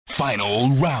Final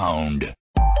round.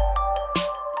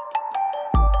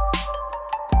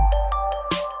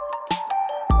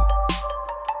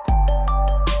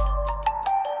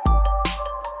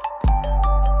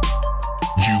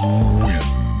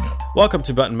 Welcome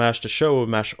to Button Mash, the show where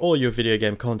we mash all your video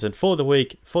game content for the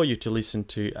week for you to listen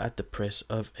to at the press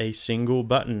of a single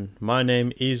button. My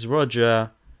name is Roger,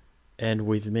 and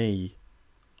with me,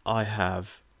 I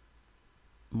have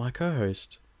my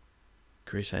co-host,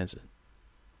 Chris Hansen.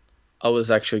 I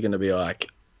was actually going to be like,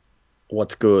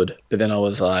 what's good? But then I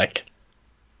was like,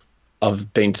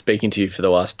 I've been speaking to you for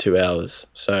the last 2 hours.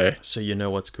 So you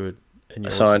know what's good. And you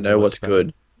so also I know what's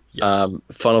good. Yes.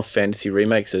 Final Fantasy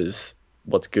remakes is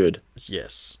what's good.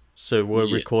 Yes. So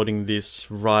we're recording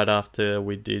this right after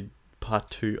we did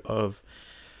part 2 of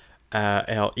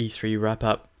our E3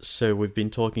 wrap-up. So we've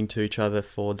been talking to each other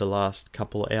for the last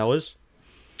couple of hours.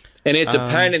 And it's a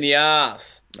pain in the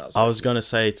ass. No, I was going to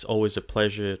say it's always a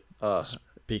pleasure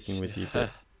speaking with you,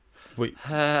 but we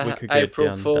could get April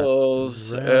down Fools,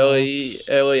 that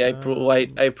early April,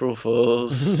 late April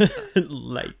Fools.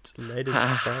 late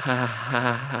as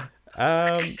fuck.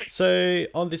 So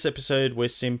on this episode, we're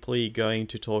simply going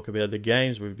to talk about the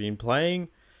games we've been playing,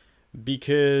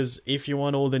 because if you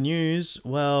want all the news,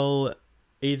 well,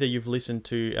 either you've listened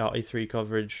to our E3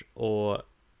 coverage, or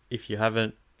if you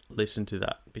haven't, listen to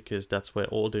that, because that's where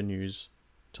all the news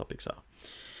topics are.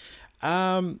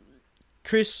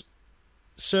 Chris,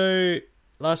 so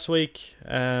last week,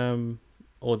 or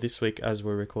this week as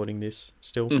we're recording this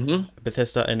still,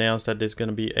 Bethesda announced that there's going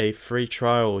to be a free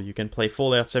trial. You can play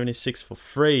Fallout 76 for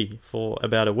free for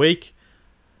about a week.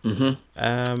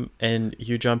 And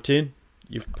you jumped in.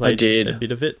 You've played a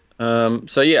bit of it.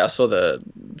 So yeah, I saw the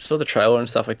trailer and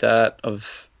stuff like that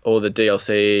of all the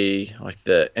DLC, like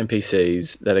the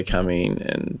NPCs that are coming,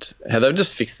 and how they've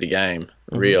just fixed the game,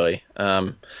 really.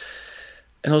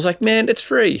 And I was like, man, it's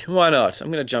free. Why not?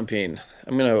 I'm going to jump in.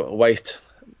 I'm going to waste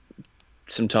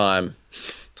some time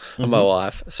on my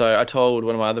life. So I told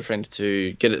one of my other friends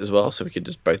to get it as well, so we could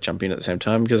just both jump in at the same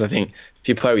time, because I think if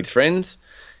you play with friends,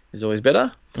 it's always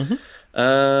better.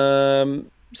 So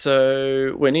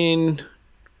went in,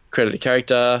 created a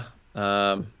character,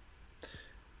 and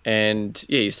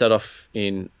yeah, you start off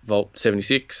in Vault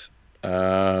 76.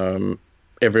 Everyone's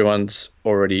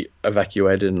already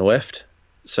evacuated and left.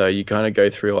 So you kind of go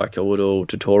through like a little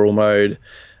tutorial mode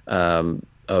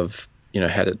of, you know,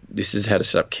 this is how to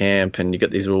set up camp, and you got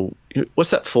these little,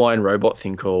 what's that flying robot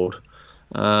thing called?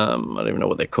 I don't even know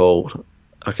what they're called.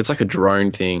 Like, it's like a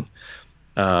drone thing.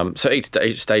 So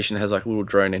each station has like a little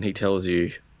drone, and he tells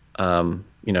you, you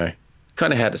know,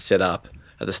 kind of how to set up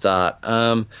at the start.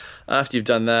 After you've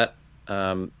done that,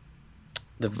 the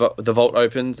vault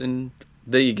opens, and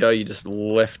there you go. You're just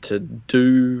left to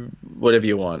do whatever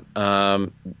you want.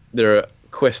 There are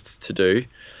quests to do.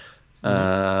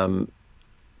 So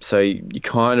you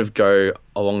kind of go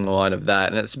along the line of that,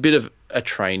 and it's a bit of a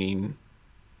training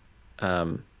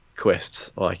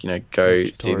quests, like, you know, go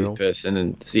see this person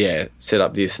and set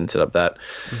up this and set up that,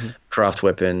 craft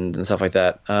weapons and stuff like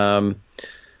that.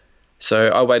 So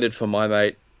I waited for my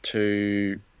mate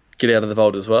to get out of the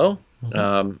vault as well.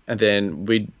 And then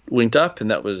we linked up,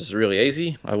 and that was really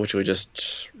easy. I literally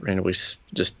just randomly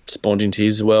just spawned into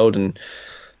his world, and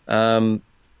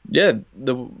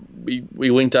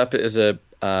we linked up as a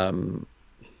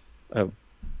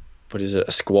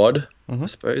squad, I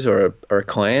suppose, or a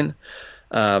clan.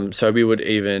 So we would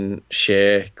even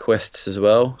share quests as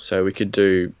well, so we could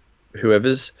do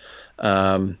whoever's.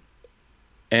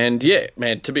 And yeah,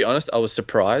 man, to be honest, I was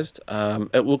surprised.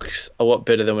 It looks a lot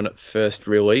better than when it first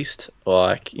released.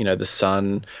 Like, you know, the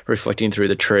sun reflecting through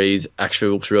the trees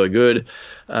actually looks really good.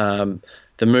 The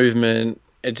movement,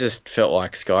 it just felt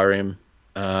like Skyrim,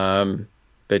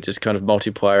 but just kind of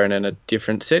multiplayer and in a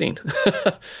different setting.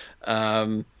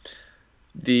 I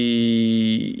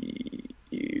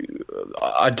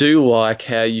do like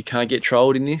how you can't get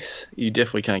trolled in this. You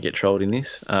definitely can't get trolled in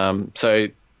this. So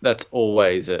that's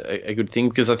always a good thing,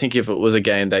 because I think if it was a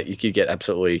game that you could get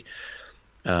absolutely,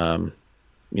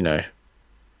 you know,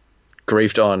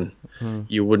 griefed on,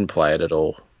 you wouldn't play it at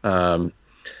all.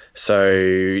 So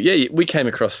yeah, we came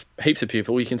across heaps of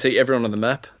people. You can see everyone on the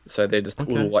map, so they're just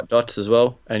little white dots as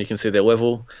well, and you can see their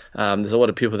level. There's a lot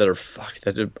of people that are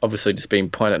obviously just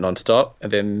being pointed non-stop,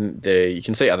 and then you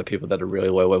can see other people that are really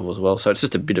low level as well. So it's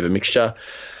just a bit of a mixture.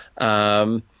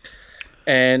 And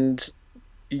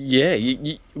yeah,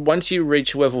 once you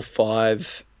reach level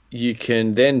 5, you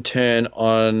can then turn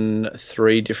on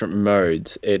 3 different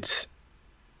modes. It's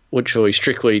literally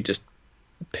strictly just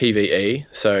PvE,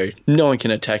 so no one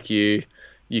can attack you.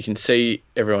 You can see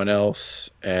everyone else.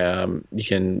 You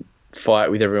can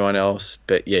fight with everyone else,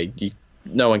 but yeah,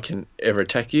 no one can ever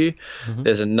attack you.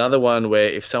 There's another one where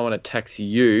if someone attacks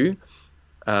you,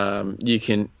 you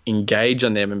can engage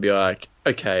on them and be like,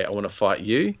 okay, I want to fight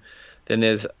you. Then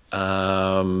there's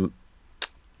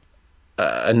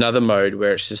another mode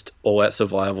where it's just all out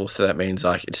survival. So that means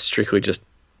like it's strictly just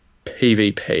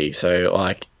PvP. So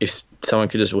like if someone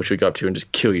could just literally go up to you and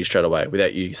just kill you straight away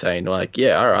without you saying like,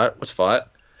 yeah, all right, let's fight.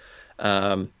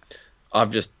 I've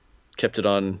just kept it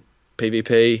on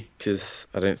PvP because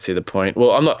I don't see the point.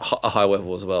 Well, I'm not a high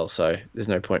level as well, so there's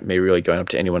no point in me really going up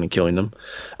to anyone and killing them.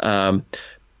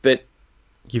 But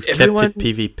you've kept it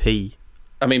PvP.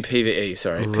 I mean PvE,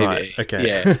 sorry. Right, PvE. okay.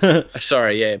 Yeah.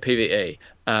 Sorry, yeah, PvE.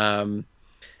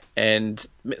 And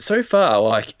so far,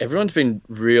 like, everyone's been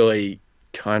really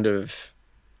kind of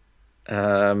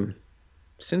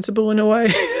sensible in a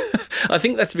way. I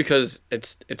think that's because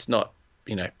it's not,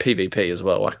 PvP as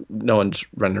well. Like, no one's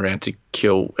running around to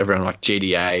kill everyone like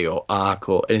GTA or Ark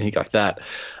or anything like that.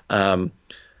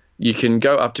 You can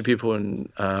go up to people and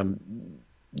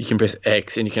you can press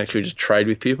X and you can actually just trade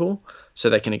with people. So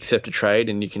they can accept a trade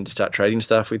and you can start trading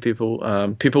stuff with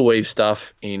people. People leave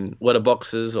stuff in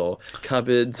letterboxes or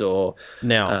cupboards or...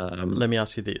 Now, let me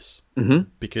ask you this.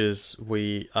 Because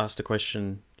we asked a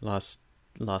question last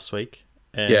week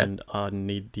and I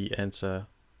need the answer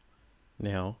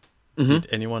now. Did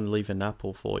anyone leave an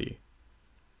apple for you?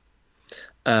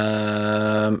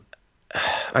 I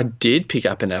did pick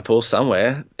up an apple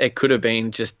somewhere. It could have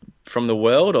been just from the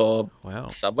world or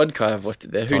someone kind of left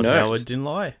it there. Who knows? Howard didn't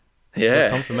lie. Yeah.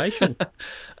 No confirmation.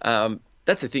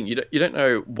 That's the thing. You don't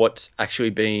know what's actually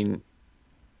been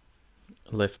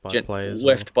left by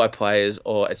players,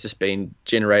 or it's just been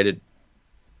generated,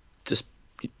 just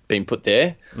been put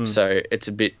there. So it's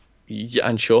a bit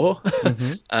unsure.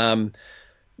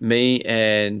 Me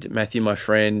and Matthew, my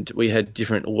friend, we had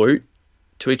different loot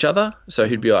to each other. So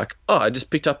he'd be like, "Oh, I just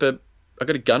picked up I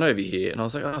got a gun over here," and I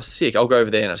was like, "Oh, sick! I'll go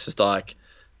over there," and it's just like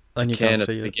a can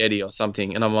of spaghetti or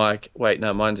something, and I'm like, wait,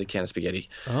 no, mine's a can of spaghetti.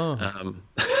 No,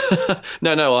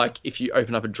 like if you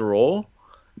open up a drawer,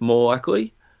 more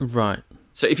likely. Right.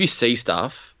 So if you see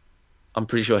stuff, I'm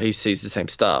pretty sure he sees the same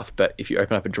stuff, but if you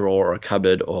open up a drawer or a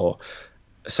cupboard or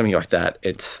something like that,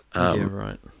 it's... yeah,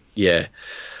 right. Yeah.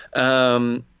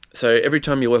 So every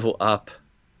time you level up,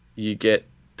 you get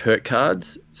perk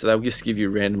cards, so they'll just give you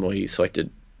randomly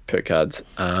selected perk cards.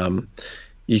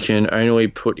 You can only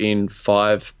put in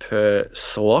 5 per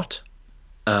slot,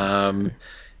 and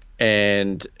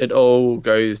it all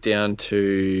goes down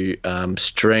to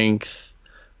strength,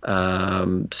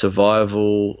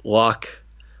 survival, luck,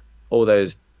 all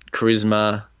those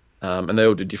charisma, and they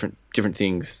all do different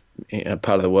things in a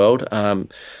part of the world.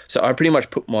 So I pretty much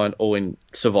put mine all in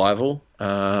survival.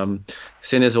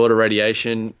 Seeing there's a lot of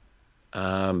radiation,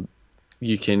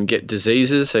 you can get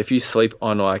diseases. So if you sleep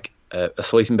on like a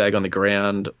sleeping bag on the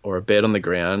ground or a bed on the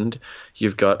ground,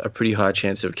 you've got a pretty high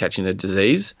chance of catching a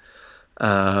disease.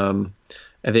 And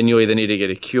then you either need to get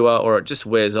a cure or it just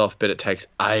wears off, but it takes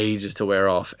ages to wear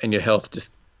off, and your health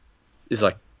just is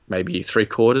like maybe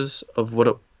 3/4 of what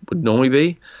it would normally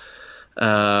be.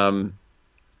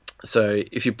 So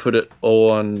if you put it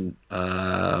all on,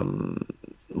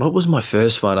 what was my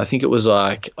first one? I think it was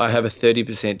like I have a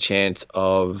 30% chance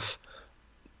of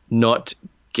not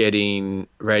getting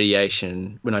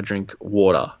radiation when I drink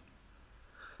water.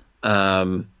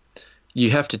 You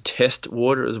have to test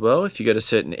water as well if you go to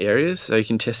certain areas, so you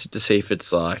can test it to see if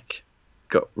it's like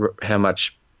got how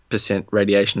much percent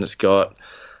radiation it's got.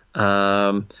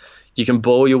 You can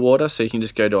boil your water, so you can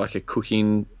just go to like a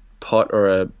cooking pot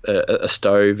or a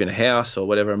stove in a house or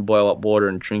whatever and boil up water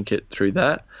and drink it through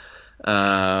that.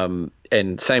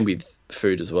 And same with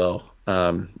food as well.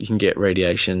 You can get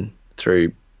radiation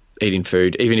through eating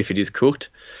food, even if it is cooked.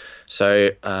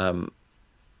 So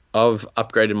I've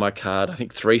upgraded my card, I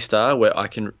think 3-star, where I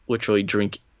can literally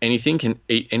drink anything, can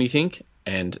eat anything,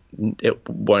 and it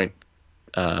won't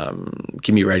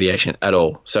give me radiation at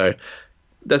all. So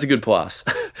that's a good plus.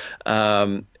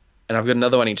 And I've got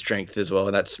another one in strength as well,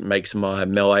 and that makes my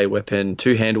melee weapon,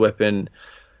 2-hand weapon,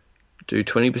 do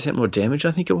 20% more damage,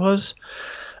 I think it was.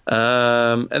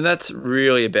 And that's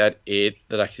really about it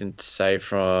that I can say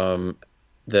from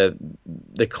the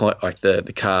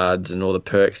cards and all the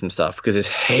perks and stuff, because there's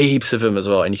heaps of them as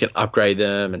well, and you can upgrade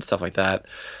them and stuff like that.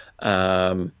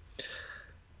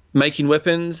 Making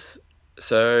weapons,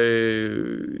 so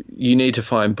you need to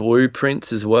find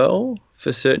blueprints as well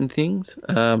for certain things,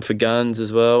 for guns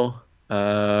as well.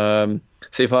 So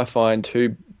if I find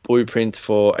 2 blueprints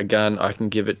for a gun, I can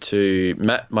give it to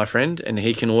Matt, my friend, and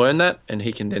he can learn that, and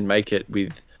he can then make it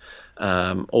with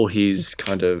all his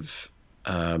kind of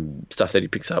stuff that he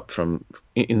picks up from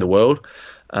in the world.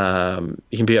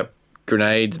 You can pick up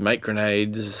grenades, make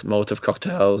grenades, Molotov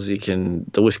cocktails. The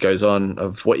list goes on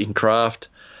of what you can craft.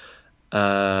 There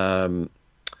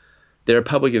are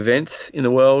public events in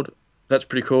the world. That's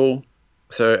pretty cool.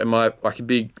 So like a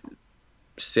big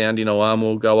sounding alarm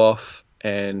will go off,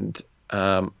 and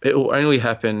it will only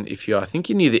happen if I think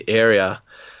you're near the area,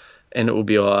 and it will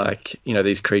be like,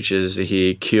 these creatures are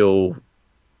here, kill,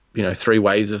 3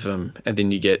 waves of them, and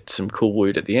then you get some cool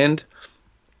loot at the end.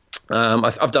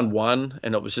 I've done one,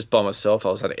 and it was just by myself. I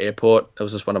was at an airport. It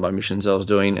was just one of my missions I was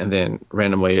doing, and then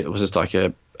randomly it was just like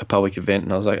a public event,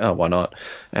 and I was like, oh, why not?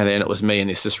 And then it was me and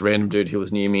this random dude who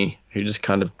was near me who just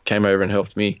kind of came over and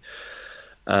helped me.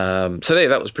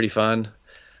 That was pretty fun.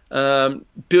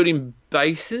 Building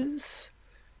bases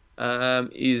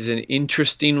is an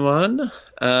interesting one.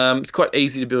 It's quite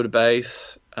easy to build a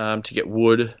base, to get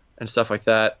wood and stuff like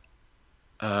that.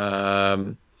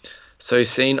 So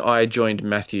seeing I joined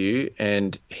Matthew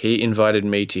and he invited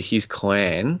me to his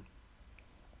clan,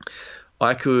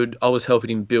 I was helping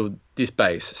him build this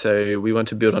base. So we went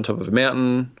to build on top of a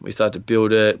mountain. We started to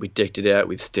build it. We decked it out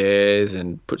with stairs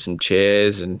and put some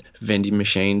chairs and vending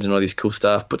machines and all this cool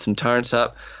stuff. Put some turrets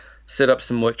up, set up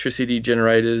some electricity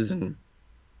generators and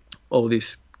all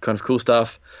this kind of cool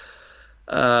stuff.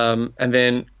 And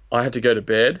then I had to go to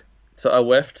bed. So I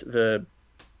left the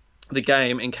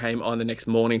game and came on the next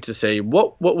morning to see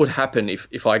what would happen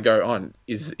if I go on.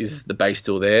 Is the base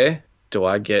still there? Do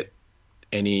I get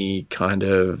any kind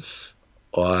of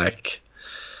like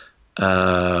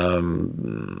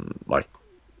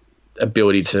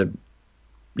ability to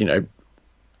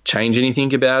change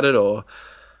anything about it or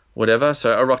whatever?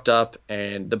 So I rocked up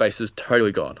and the base was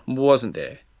totally gone. Wasn't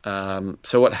there.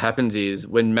 So what happens is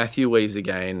when Matthew leaves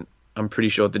again, I'm pretty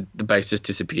sure the base just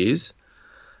disappears.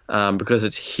 Because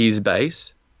it's his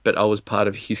base, but I was part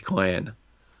of his clan.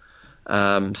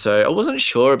 So I wasn't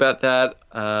sure about that,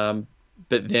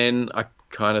 but then I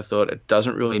kind of thought it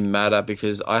doesn't really matter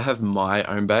because I have my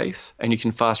own base and you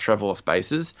can fast travel off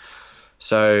bases.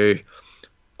 So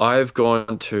I've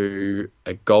gone to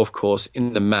a golf course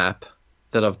in the map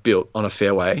that I've built on a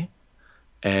fairway,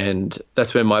 and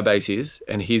that's where my base is,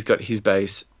 and he's got his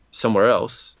base somewhere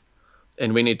else,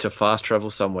 and we need to fast travel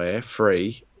somewhere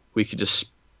free. We could just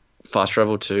fast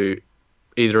travel to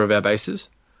either of our bases.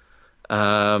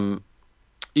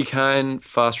 You can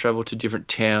fast travel to different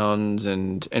towns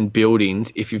and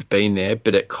buildings if you've been there,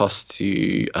 but it costs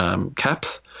you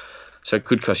caps. So it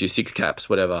could cost you 6 caps,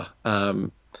 whatever.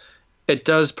 It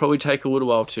does probably take a little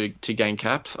while to gain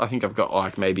caps. I think I've got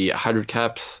like maybe 100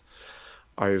 caps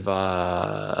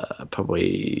over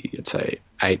probably, let's say,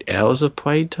 8 hours of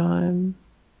play time,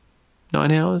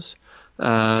 9 hours.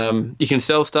 You can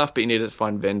sell stuff, but you need to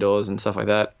find vendors and stuff like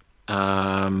that.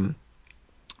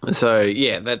 So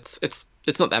yeah,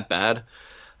 it's not that bad.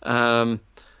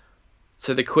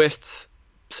 So the quests.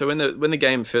 So when the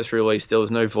game first released, there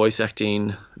was no voice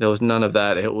acting. There was none of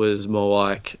that. It was more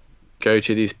like go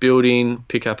to this building,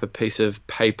 pick up a piece of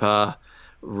paper,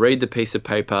 read the piece of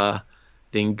paper,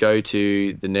 then go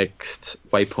to the next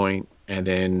waypoint and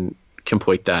then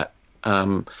complete that.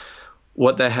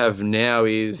 What they have now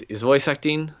is voice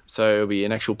acting, so it'll be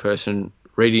an actual person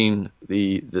reading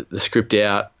the script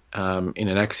out in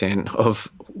an accent of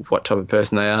what type of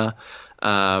person they are.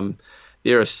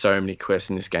 There are so many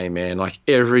quests in this game, man. Like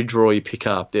every drawer you pick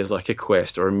up, there's like a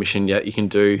quest or a mission that you can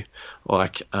do.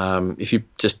 Like if you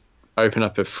just open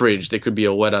up a fridge, there could be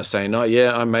a letter saying, oh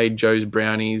yeah, I made Joe's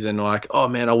brownies, and like, oh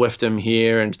man, I left them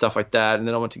here and stuff like that, and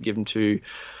then I want to give them to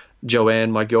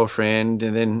Joanne, my girlfriend,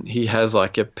 and then he has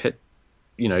like a pet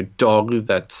dog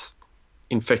that's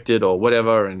infected or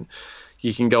whatever, and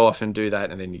you can go off and do that,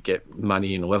 and then you get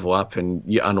money and level up and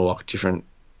you unlock different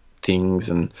things.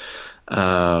 And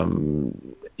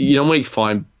you normally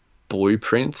find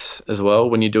blueprints as well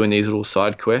when you're doing these little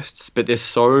side quests, but there's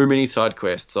so many side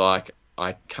quests, like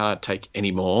I can't take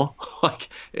any more. Like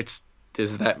there's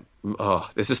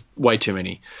just way too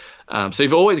many. So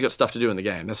you've always got stuff to do in the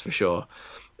game, that's for sure.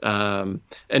 And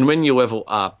when you level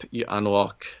up, you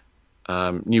unlock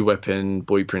new weapon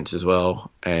blueprints as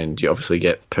well, and you obviously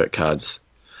get perk cards.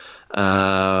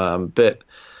 But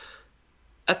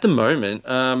at the moment,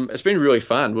 it's been really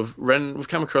fun. We've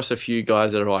come across a few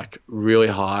guys that are like really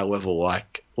high level,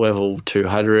 like level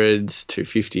 200s,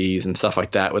 250s, and stuff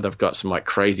like that, where they've got some like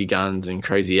crazy guns and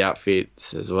crazy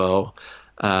outfits as well.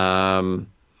 And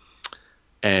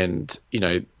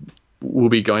we'll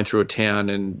be going through a town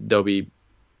and there'll be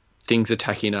things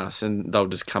attacking us, and they'll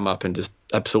just come up and just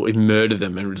absolutely murder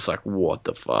them, and we're just like, what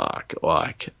the fuck?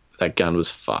 Like, that gun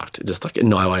was fucked. It just like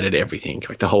annihilated everything,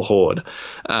 like the whole horde.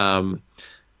 And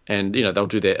they'll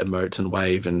do their emotes and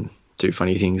wave and do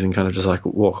funny things and kind of just like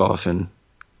walk off and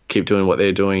keep doing what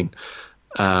they're doing.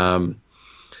 You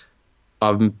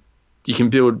can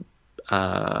build.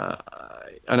 I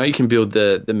know you can build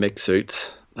the mech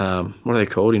suits. What are they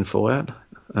called in Fallout?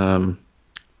 Power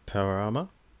armor.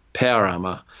 Power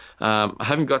armor. I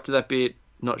haven't got to that bit.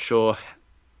 Not sure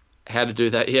how to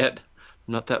do that yet.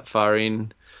 Not that far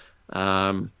in.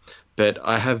 But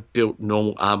I have built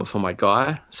normal armor for my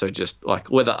guy. So just like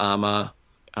leather armor.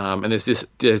 And there's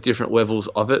different levels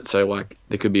of it. So like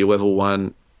there could be a level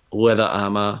 1 leather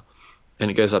armor,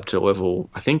 and it goes up to level,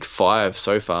 I think 5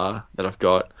 so far that I've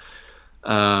got.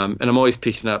 And I'm always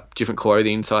picking up different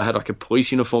clothing. So I had like a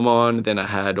police uniform on, then I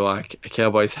had like a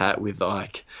cowboy's hat with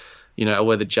like, a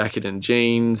leather jacket and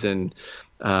jeans, and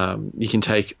you can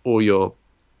take all your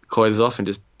clothes off and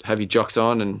just have your jocks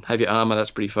on and have your armor. That's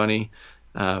pretty funny.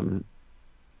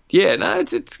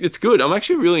 It's good. I'm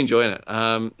actually really enjoying it.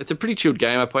 It's a pretty chilled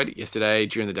game. I played it yesterday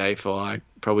during the day for like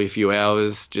probably a few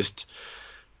hours, just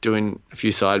doing a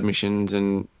few side missions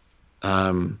and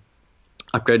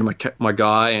upgrading my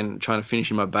guy and trying to finish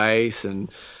in my base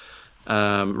and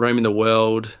roaming the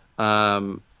world.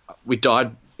 We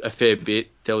died a fair bit.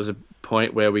 There was a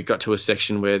point where we got to a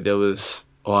section where there was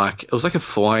like a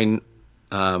flying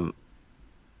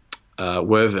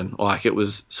Wyvern, like it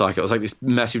was psycho. It was like this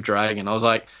massive dragon. I was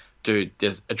like, dude,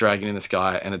 there's a dragon in the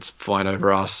sky and it's flying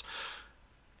over us.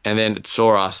 And then it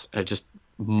saw us and it just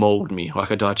mauled me.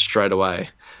 Like I died straight away.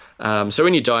 So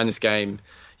when you die in this game,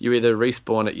 you either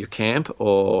respawn at your camp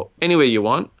or anywhere you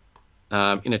want,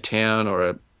 in a town or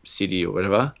a city or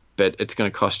whatever. But it's going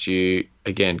to cost you,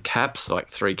 again, caps, like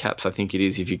 3 caps, I think it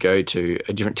is, if you go to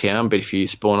a different town. But if you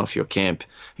spawn off your camp,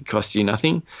 it costs you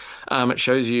nothing. It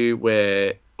shows you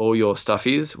where all your stuff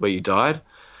is, where you died.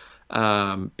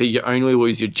 But you only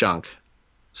lose your junk.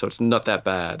 So it's not that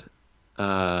bad.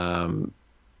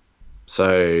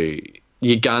 So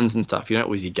your guns and stuff, you don't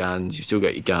lose your guns. You've still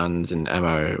got your guns and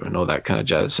ammo and all that kind of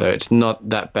jazz. So it's not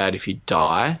that bad if you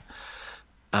die.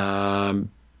 But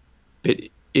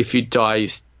if you die, you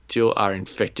still are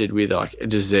infected with like a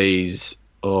disease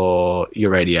or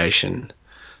your radiation.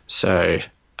 So,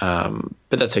 but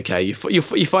that's okay. You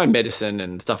find medicine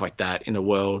and stuff like that in the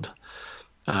world.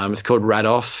 It's called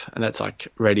Radoff, and that's like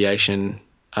radiation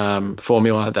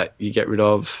formula that you get rid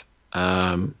of.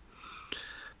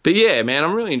 But yeah, man,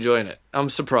 I'm really enjoying it. I'm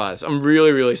surprised. I'm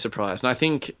really, really surprised. And I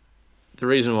think the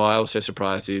reason why I was so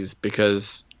surprised is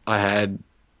because I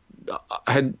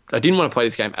didn't want to play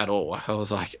this game at all. I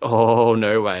was like, oh,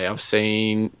 no way. I've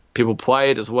seen people play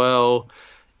it as well.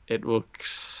 It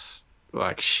looks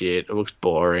like shit. It looks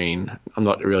boring. I'm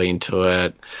not really into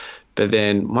it. But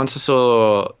then once I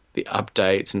saw the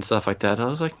updates and stuff like that, I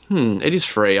was like, it is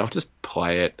free. I'll just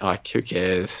play it. Like, who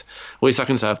cares? At least I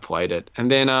can say I've played it.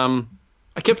 And then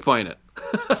I kept playing it.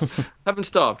 Haven't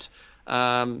stopped. So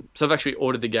I've actually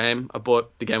ordered the game. I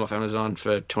bought the game off Amazon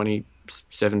for $27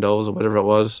 or whatever it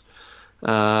was.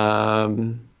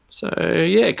 So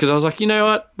yeah, because I was like, you know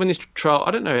what? When this trial,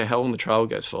 I don't know how long the trial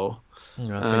goes for. I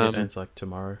think it ends like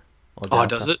tomorrow. Oh,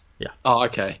 does it? Yeah. Oh,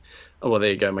 okay. Oh, well,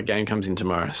 there you go. My game comes in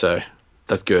tomorrow, so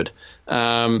that's good.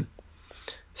 So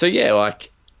yeah,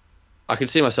 like I could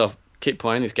see myself keep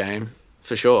playing this game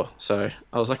for sure. So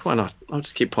I was like, why not? I'll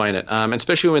just keep playing it. And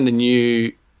especially when the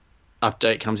new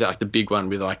update comes out, like the big one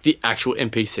with like the actual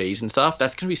NPCs and stuff,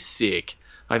 that's gonna be sick.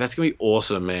 Like that's gonna be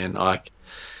awesome, man. Like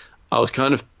I was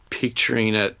kind of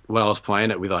picturing it while I was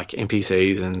playing it with like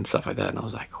NPCs and stuff like that, and I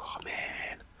was like, oh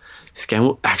man, this game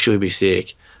will actually be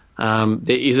sick. There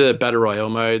is a battle royale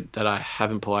mode that I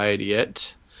haven't played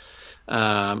yet.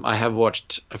 I have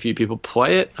watched a few people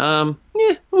play it. Yeah,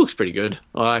 it looks pretty good.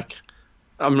 Like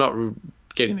I'm not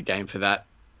getting the game for that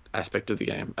aspect of the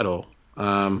game at all.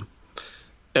 I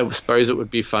suppose it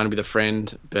would be fun with a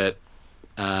friend, but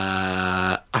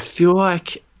I feel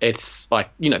like it's like,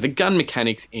 the gun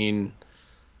mechanics in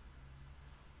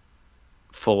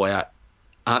Fallout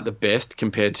aren't the best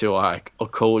compared to like a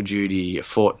Call of Duty, a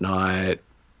Fortnite,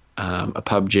 a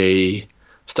PUBG,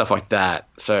 stuff like that.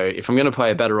 So if I'm going to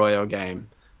play a Battle Royale game,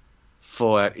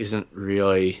 Fallout isn't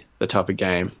really the type of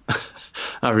game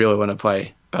I really want to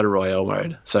play Battle Royale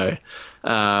mode. So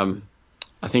I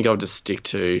think I'll just stick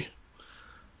to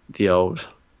the old,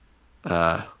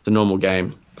 the normal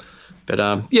game.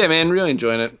 But yeah, man, really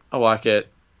enjoying it. I like it.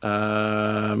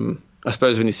 I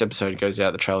suppose when this episode goes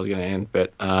out, the trailer's going to end.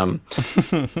 But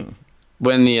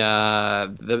when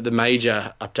the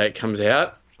major update comes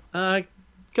out,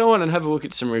 go on and have a look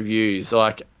at some reviews.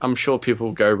 Like I'm sure people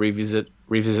will go revisit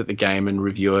the game and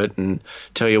review it and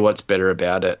tell you what's better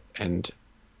about it. and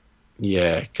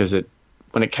yeah, because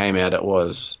when it came out, it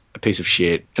was a piece of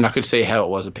shit, and I could see how it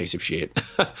was a piece of shit.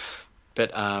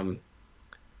 But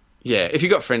yeah, if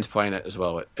you've got friends playing it as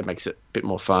well, it makes it a bit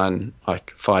more fun,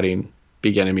 like fighting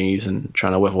big enemies and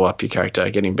trying to level up your character,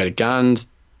 getting better guns,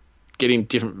 getting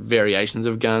different variations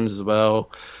of guns as well.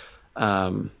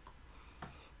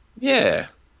 Yeah.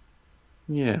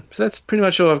 So that's pretty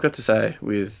much all I've got to say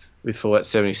with Fallout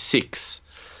 76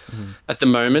 at the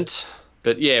moment.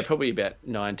 But yeah, probably about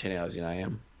 9-10 hours in I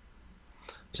am.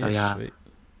 So yeah. Sweet.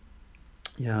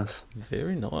 Yes.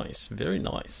 Very nice, very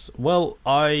nice. Well,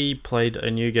 I played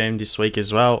a new game this week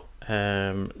as well.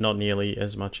 Not nearly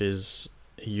as much as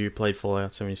you played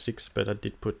Fallout 76, but I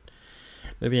did put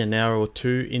maybe an hour or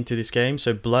two into this game.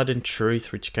 So Blood and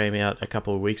Truth, which came out a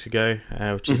couple of weeks ago,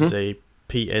 which is a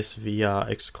PSVR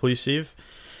exclusive.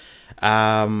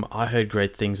 I heard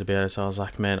great things about it, so I was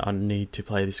like, man, I need to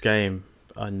play this game.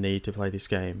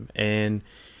 And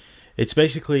it's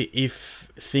basically,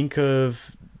 think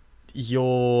of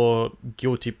your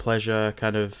guilty pleasure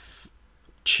kind of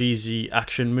cheesy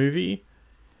action movie,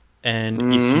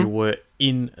 and if you were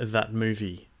in that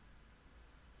movie,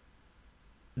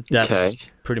 that's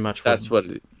pretty much what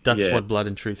Blood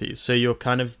and Truth is. So you're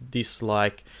kind of this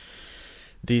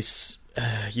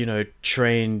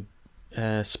trained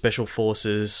special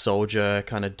forces soldier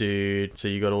kind of dude. So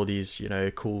you got all these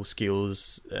cool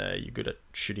skills. You're good at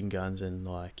shooting guns, and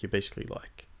you're basically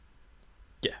like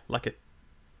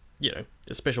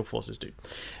a special forces dude.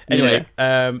 Anyway,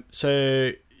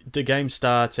 so the game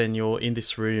starts and you're in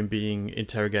this room being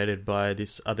interrogated by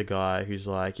this other guy who's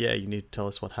like, yeah, you need to tell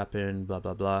us what happened, blah,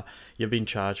 blah, blah. You've been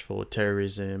charged for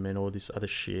terrorism and all this other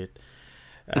shit.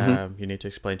 You need to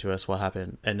explain to us what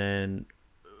happened. And then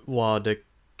while the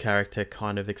character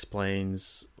kind of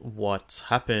explains what's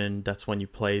happened, that's when you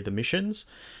play the missions.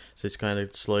 So it's kind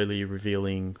of slowly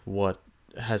revealing what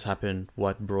has happened,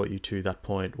 what brought you to that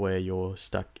point where you're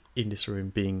stuck in this room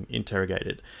being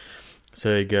interrogated.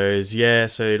 So it goes,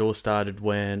 so it all started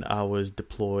when I was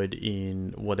deployed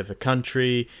in whatever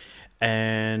country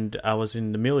and I was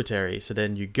in the military. So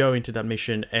then you go into that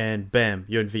mission and bam,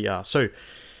 you're in VR. So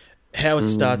how it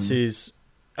starts is,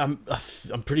 I'm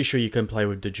pretty sure you can play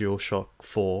with the DualShock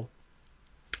 4.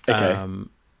 Okay.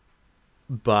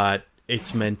 But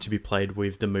it's meant to be played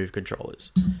with the Move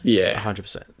controllers. Yeah.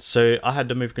 100%. So I had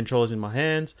the Move controllers in my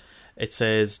hands. It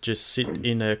says just sit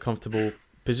in a comfortable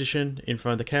position in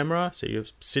front of the camera. So you're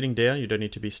sitting down. You don't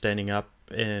need to be standing up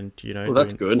and, well,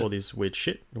 that's doing good. all this weird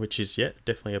shit, which is,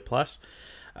 definitely a plus.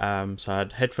 So I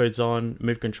had headphones on,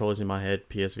 Move controllers in my head,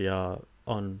 PSVR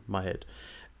on my head.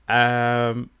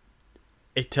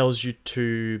 It tells you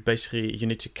to basically, you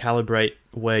need to calibrate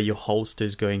where your holster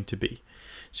is going to be.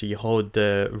 So you hold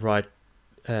the right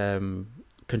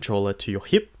controller to your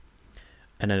hip,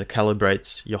 and then it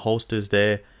calibrates your holsters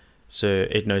there, so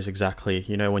it knows exactly,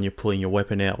 when you're pulling your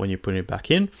weapon out, when you're putting it back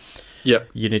in. Yep.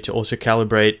 You need to also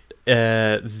calibrate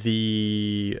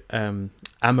the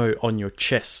ammo on your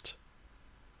chest.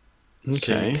 Okay.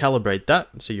 So you calibrate that,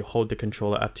 so you hold the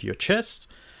controller up to your chest,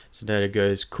 so that it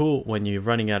goes, cool, when you're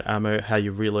running out of ammo, how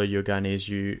you reload your gun is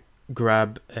you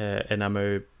grab an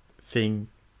ammo thing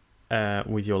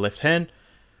with your left hand,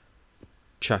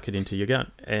 chuck it into your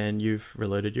gun, and you've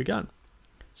reloaded your gun.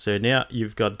 So now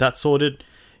you've got that sorted.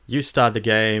 You start the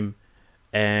game,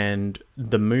 and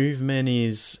the movement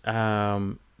is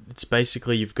it's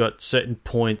basically you've got certain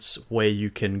points where you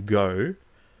can go,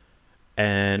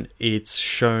 and it's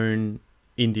shown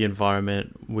in the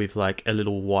environment with like a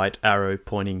little white arrow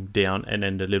pointing down, and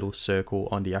then the little circle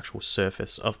on the actual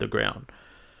surface of the ground.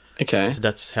 Okay. So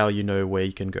that's how you know where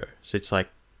you can go. So it's like,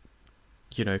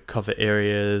 cover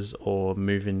areas or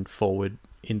moving forward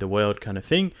in the world kind of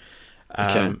thing.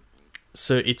 Okay.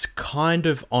 So it's kind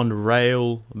of on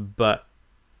rail, but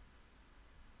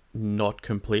not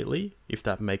completely, if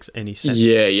that makes any sense.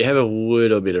 Yeah, you have a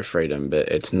little bit of freedom, but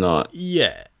it's not.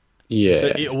 Yeah. Yeah.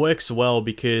 But it works well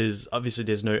because obviously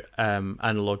there's no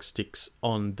analog sticks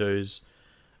on those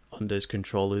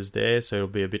controllers there, so it'll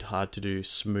be a bit hard to do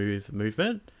smooth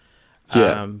movement.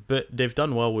 Yeah. But they've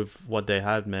done well with what they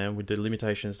had, man. With the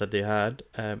limitations that they had,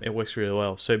 it works really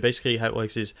well. So basically how it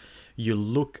works is you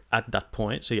look at that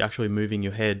point, so you're actually moving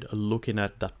your head, looking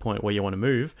at that point where you want to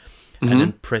move, and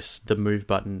then press the move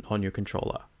button on your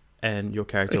controller, and your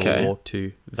character will walk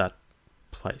to that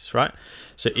place, right?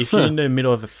 So if you're in the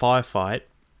middle of a firefight,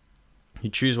 you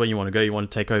choose where you want to go. You want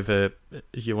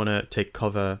to take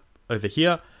cover over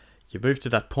here. You move to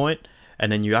that point,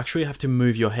 and then you actually have to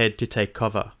move your head to take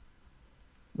cover.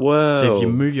 Whoa. So if you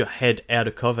move your head out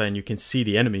of cover and you can see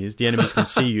the enemies can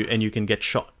see you and you can get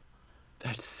shot.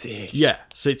 That's sick. Yeah,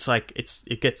 so it's like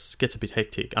it gets a bit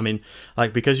hectic. I mean,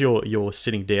 like because you're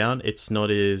sitting down, it's not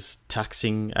as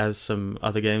taxing as some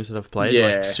other games that I've played.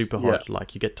 Like super hard,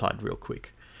 like you get tired real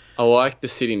quick. I like the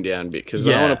sitting down bit because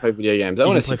when I want to play video games, I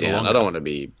want to sit down. I don't want to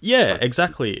be. Yeah,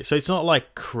 exactly. So it's not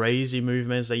like crazy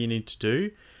movements that you need to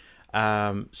do.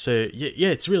 So yeah,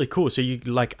 it's really cool. So you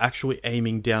like actually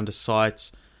aiming down the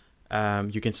sights.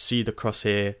 You can see the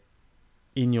crosshair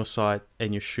in your sight,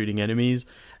 and you're shooting enemies.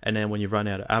 And then when you run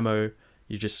out of ammo,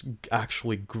 you just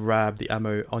actually grab the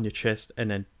ammo on your chest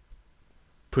and then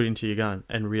put it into your gun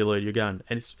and reload your gun.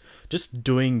 And it's just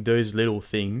doing those little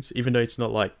things, even though it's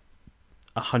not like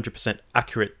 100%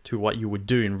 accurate to what you would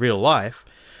do in real life.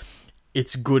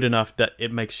 It's good enough that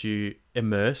it makes you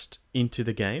immersed into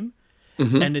the game.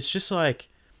 Mm-hmm. And it's just like,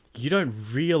 you don't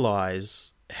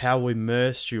realize how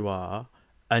immersed you are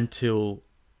until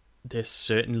there's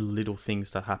certain little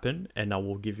things that happen, and I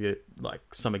will give you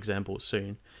like some examples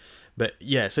soon. But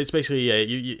yeah, so it's basically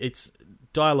it's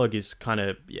dialogue is kind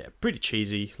of pretty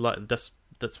cheesy. Like that's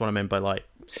what I meant by like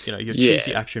your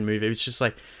cheesy action movie. It's just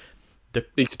like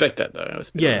expect that though.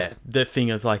 Honest. The thing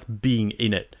of like being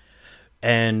in it,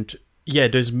 and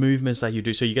those movements that you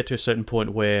do. So you get to a certain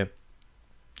point where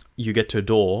you get to a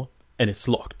door and it's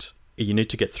locked. You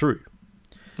need to get through.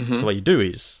 Mm-hmm. So what you do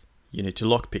is you need to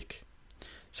lockpick.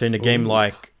 So in a game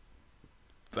like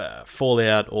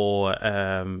Fallout or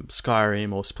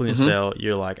Skyrim or Splinter Cell,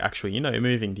 you're like actually,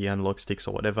 moving the analog sticks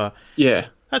or whatever. Yeah.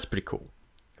 That's pretty cool.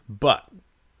 But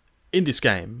in this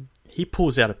game, he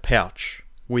pulls out a pouch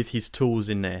with his tools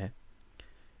in there.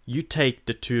 You take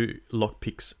the 2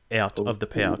 lockpicks out of the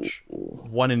pouch,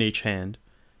 one in each hand.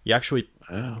 You're actually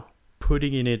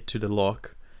putting it into the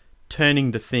lock,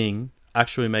 turning the thing,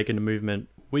 actually making a movement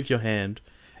with your hand,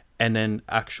 and then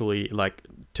actually like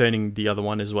turning the other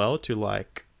one as well to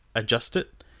like adjust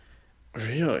it.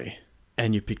 Really?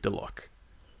 And you pick the lock.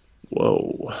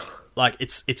 Whoa. Like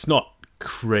it's not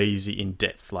crazy in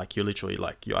depth. Like you're literally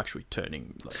like you're actually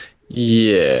turning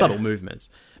like subtle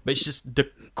movements. But it's just the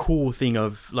cool thing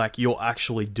of like you're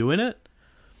actually doing it.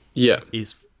 Yeah.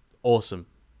 Is awesome.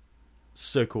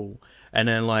 So cool. And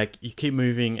then like you keep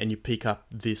moving and you pick up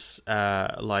this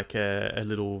like a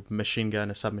little machine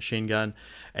gun, a submachine gun,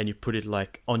 and you put it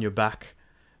like on your back,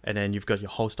 and then you've got your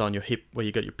holster on your hip where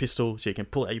you got your pistol, so you can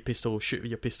pull out your pistol, shoot with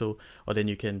your pistol, or then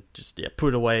you can just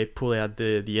put it away, pull out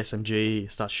the SMG,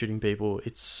 start shooting people.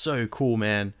 It's so cool,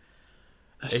 man.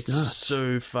 It's nuts.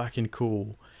 So fucking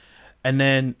cool. And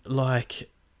then like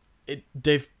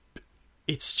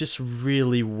it's just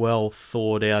really well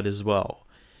thought out as well.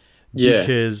 Yeah.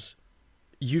 Because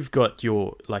you've got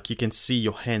your, like, you can see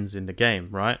your hands in the game,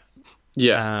 right?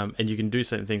 Yeah. And you can do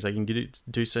certain things. Like, you can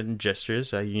do certain gestures.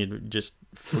 So you can just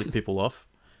flip people off.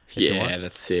 Yeah,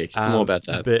 that's sick. More about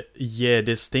that. But, yeah,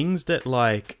 there's things that,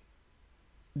 like,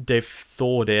 they've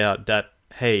thought out that,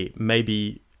 hey,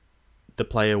 maybe the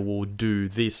player will do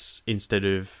this instead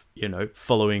of,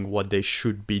 following what they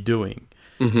should be doing.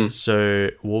 Mm-hmm.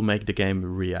 So we'll make the game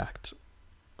react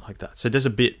like that. So there's a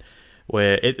bit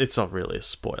where it's not really a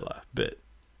spoiler, but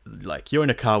like you're in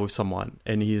a car with someone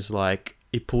and he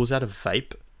pulls out a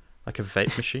vape, like a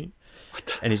vape machine,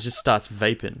 and he just starts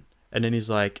vaping. And then he's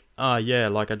like, oh yeah,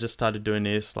 like I just started doing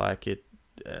this, like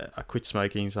I quit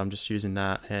smoking, so I'm just using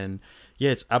that. And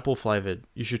yeah, it's apple flavored.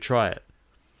 You should try it.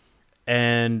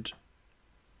 And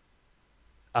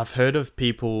I've heard of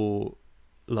people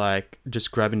like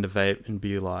just grabbing the vape and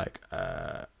be like,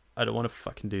 I don't want to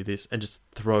fucking do this, and just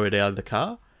throw it out of the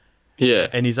car. Yeah.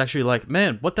 And he's actually like,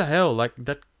 man, what the hell? Like,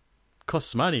 that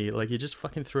costs money. Like, you just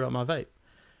fucking threw out my vape.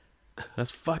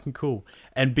 That's fucking cool.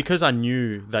 And because I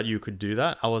knew that you could do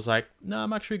that, I was like, no,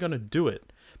 I'm actually going to do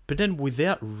it. But then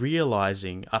without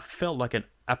realizing, I felt like an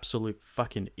absolute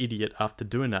fucking idiot after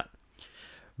doing that.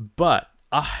 But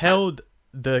I held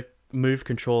the Move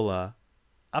controller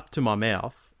up to my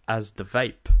mouth as the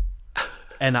vape.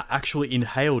 And I actually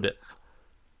inhaled it.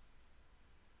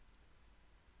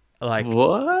 Like,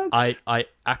 what? I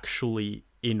actually,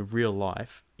 in real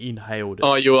life, inhaled it.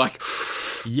 Oh, you were like...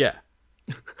 Yeah.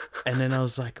 And then I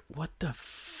was like, what the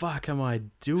fuck am I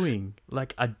doing?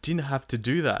 Like, I didn't have to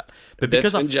do that. But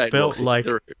because I felt like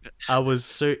I was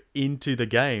so into the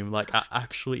game, like, I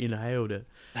actually inhaled it.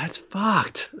 That's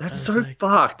fucked. That's so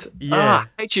fucked. Yeah.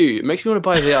 I hate you. It makes me want to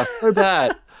buy VR so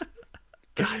bad.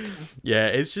 God. Yeah,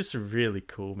 it's just really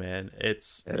cool, man.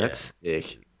 It's... that's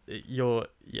sick.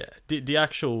 The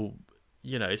actual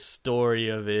story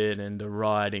of it and the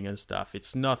writing and stuff,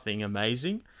 it's nothing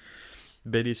amazing,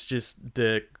 but it's just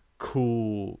the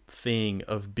cool thing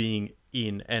of being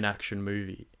in an action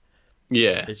movie.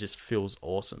 It just feels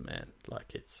awesome, man.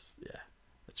 Like it's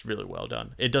It's really well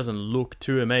done. It doesn't look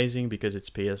too amazing because it's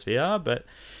PSVR, but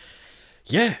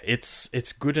yeah,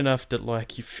 it's good enough that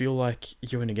like you feel like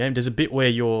you're in a game. There's a bit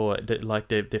where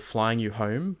they're flying you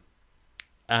home,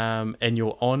 and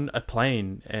you're on a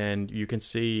plane, and you can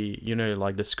see, you know,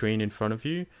 like the screen in front of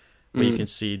you, where you can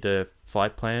see the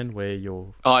flight plan where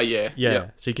you're. Oh yeah. Yeah.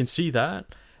 So you can see that,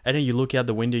 and then you look out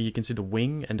the window, you can see the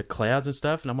wing and the clouds and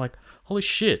stuff, and I'm like, holy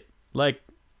shit! Like,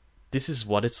 this is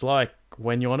what it's like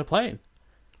when you're on a plane.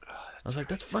 I was like,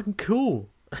 that's fucking cool.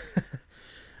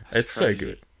 It's crazy. So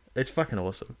good. It's fucking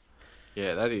awesome.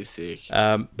 Yeah, that is sick.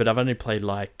 But I've only played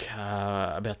like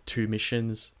about 2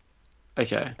 missions.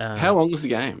 Okay. How long is the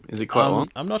game? Is it quite long?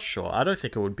 I'm not sure. I don't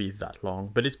think it would be that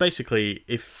long. But it's basically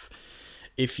if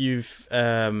you've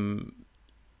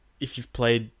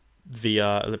played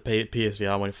VR, the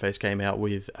PSVR when it first came out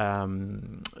with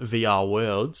VR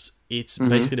Worlds, it's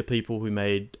basically the people who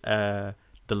made the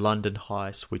London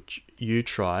Heist, which you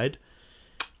tried.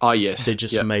 Oh yes. They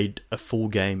just made a full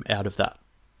game out of that.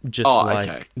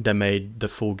 They made the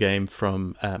full game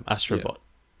from Astrobot.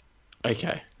 Yeah.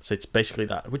 Okay. So it's basically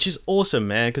that, which is awesome,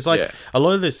 man. Because like a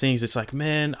lot of those things, it's like,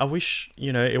 man, I wish,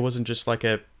 you know, it wasn't just like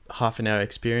a half an hour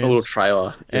experience, a little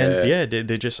trailer, and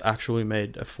they just actually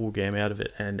made a full game out of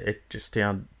it, and it just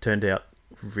turned out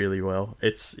really well.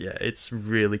 It's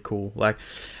really cool. Like,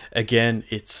 again,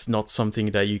 it's not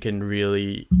something that you can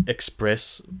really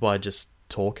express by just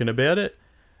talking about it.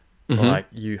 Like,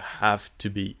 you have to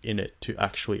be in it to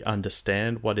actually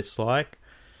understand what it's like.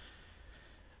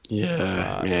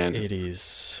 Yeah, man. It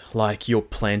is like you're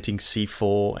planting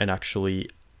C4 and actually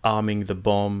arming the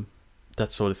bomb,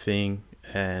 that sort of thing.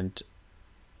 And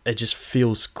it just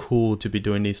feels cool to be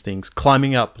doing these things.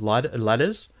 Climbing up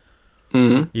ladders.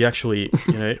 You actually,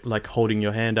 you know, like holding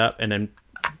your hand up and then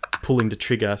pulling the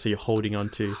trigger, so you're holding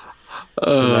onto the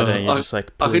ladder, and you're just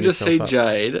like pulling I could just see up.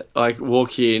 Jade like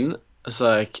walk in. It's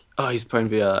like, oh, he's playing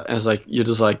VR, and it's like you're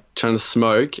just like trying to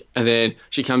smoke, and then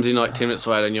she comes in like 10 minutes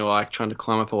later, and you're like trying to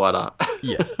climb up a ladder.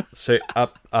 Yeah. So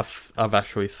I've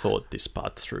actually thought this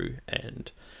part through,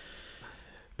 and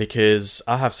because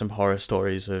I have some horror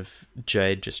stories of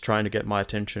Jade just trying to get my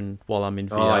attention while I'm in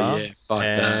VR. Oh yeah, fuck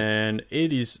and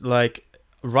it is like,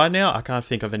 right now I can't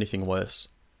think of anything worse.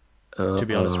 To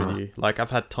be honest with you, like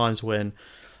I've had times when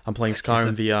I'm playing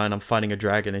Skyrim VR and I'm fighting a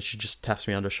dragon, and she just taps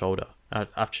me on the shoulder. I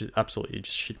absolutely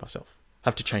just shit myself. I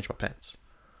have to change my pants.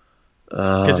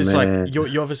 Because it's like,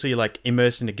 you're obviously like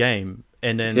immersed in the game,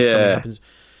 and then something happens.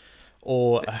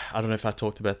 Or, I don't know if I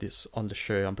talked about this on the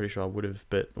show, I'm pretty sure I would have,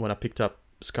 but when I picked up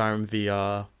Skyrim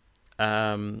VR,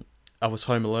 I was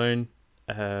home alone,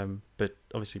 but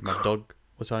obviously my dog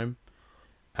was home.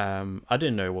 I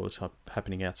didn't know what was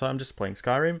happening outside. I'm just playing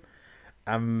Skyrim.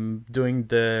 I'm doing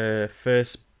the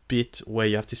first bit where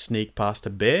you have to sneak past a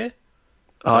bear.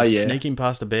 So I'm sneaking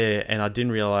past a bear, and I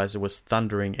didn't realize it was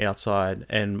thundering outside,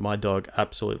 and my dog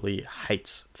absolutely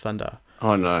hates thunder.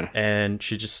 Oh no. And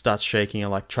she just starts shaking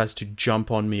and like tries to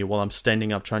jump on me while I'm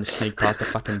standing up trying to sneak past a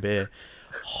fucking bear.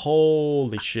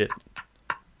 Holy shit.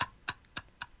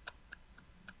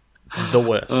 The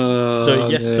worst. So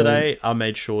yesterday I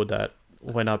made sure that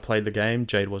when I played the game,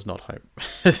 Jade was not home.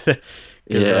 Because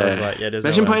I was like, there's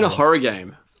imagine playing a horror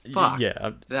game. Fuck.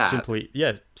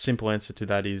 Simple answer to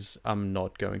that is I'm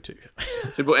not going to.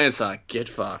 Simple answer, get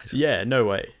fucked. Yeah, no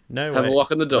way. Have a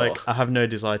lock on the door. Like, I have no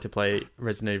desire to play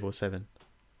Resident Evil 7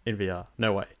 in VR.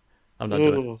 No way. I'm not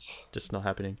doing it. Just not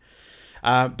happening.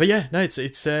 But yeah, no,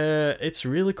 it's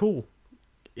really cool.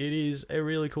 It is a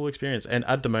really cool experience. And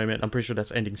at the moment, I'm pretty sure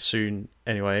that's ending soon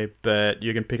anyway, but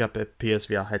you can pick up a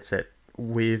PSVR headset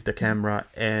with the camera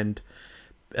and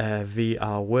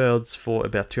VR Worlds for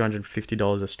about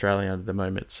 $250 Australian at the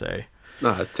moment. So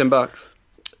no, it's $10.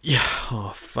 Yeah.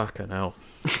 Oh, fucking hell.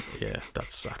 Yeah,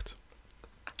 that sucked.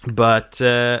 But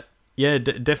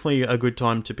definitely a good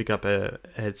time to pick up a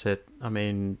headset. I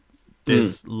mean,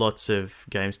 there's lots of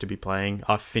games to be playing.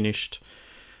 I finished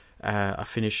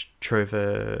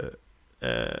Trover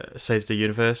Saves the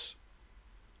Universe.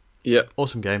 Yeah,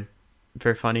 awesome game,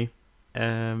 very funny,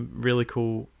 really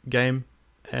cool game.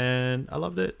 And I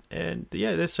loved it. And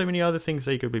yeah, there's so many other things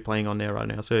that you could be playing on there right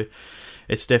now. So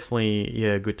it's definitely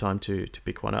a good time to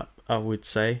pick one up, I would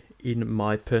say, in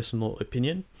my personal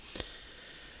opinion.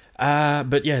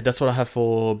 But yeah, that's what I have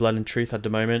for Blood and Truth at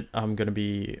the moment. I'm going to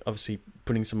be obviously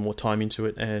putting some more time into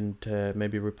it and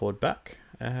maybe report back.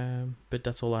 But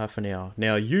that's all I have for now.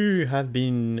 Now, you have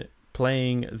been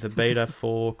playing the beta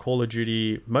for Call of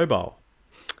Duty Mobile.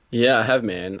 Yeah, I have,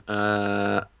 man.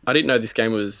 I didn't know this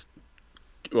game was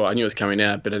well, I knew it was coming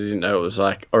out, but I didn't know it was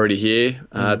like already here.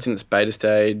 It's in its beta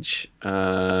stage.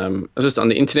 I was just on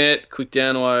the internet, quick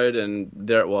download, and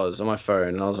there it was on my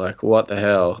phone. And I was like, what the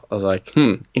hell? I was like,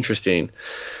 interesting.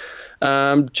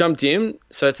 Jumped in.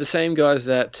 So it's the same guys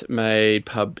that made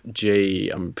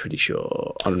PUBG, I'm pretty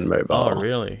sure, on mobile. Oh,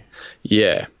 really?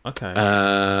 Yeah. Okay.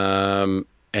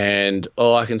 And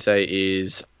all I can say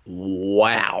is,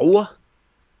 wow,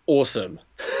 awesome.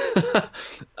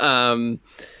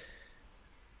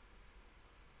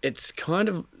 It's kind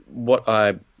of what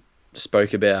I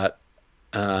spoke about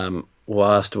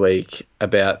last week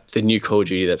about the new Call of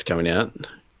Duty that's coming out,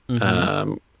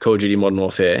 Call of Duty Modern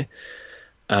Warfare.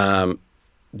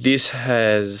 This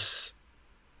has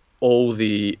all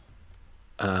the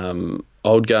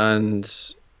old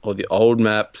guns or the old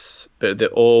maps, but they're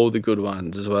all the good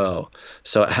ones as well.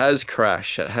 So it has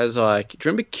Crash. It has like, do you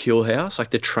remember Kill House,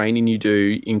 like the training you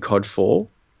do in COD 4?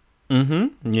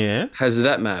 Yeah. Has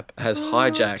that map, has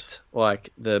Hijacked, like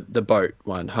the boat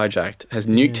one, Hijacked, has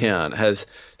Nuketown, has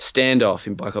Standoff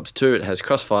in Black Ops 2, it has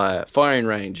Crossfire, Firing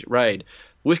Range, Raid.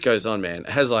 List goes on, man. It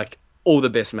has like all the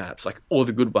best maps, like all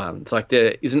the good ones. Like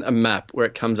there isn't a map where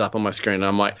it comes up on my screen and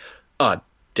I'm like, oh,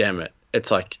 damn it.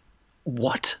 It's like,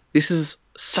 what? This is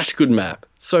such a good map.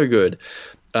 So good.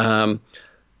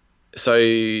 So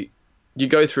you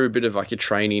go through a bit of like your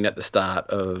training at the start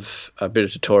of a bit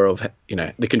of tutorial of,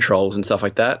 the controls and stuff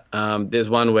like that. There's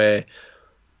one where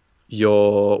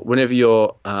whenever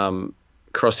your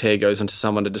crosshair goes onto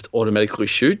someone, it just automatically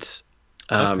shoots.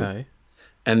 Okay.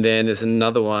 And then there's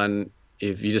another one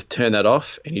if you just turn that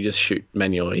off and you just shoot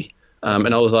manually.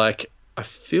 And I was like, I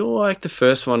feel like the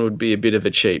first one would be a bit of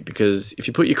a cheat because if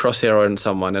you put your crosshair on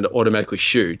someone and it automatically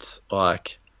shoots,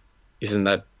 like, isn't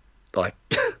that like...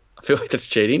 I feel like that's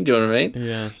cheating. Do you know what I mean?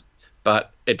 Yeah.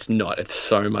 But it's not. It's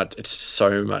so much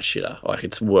shitter. Like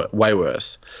it's way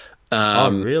worse.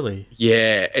 Oh, really?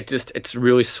 Yeah. It's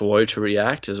really slow to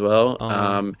react as well.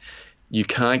 Oh. You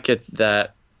can't get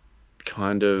that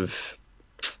kind of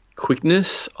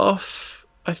quickness off.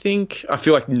 I think. I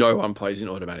feel like no one plays in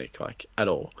automatic like at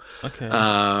all. Okay.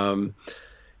 And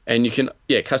you can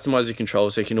customize the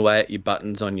controls so you can lay out your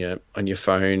buttons on your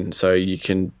phone so you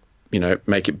can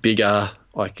make it bigger.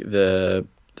 Like the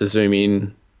zoom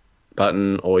in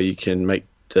button, or you can make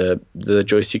the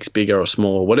joysticks bigger or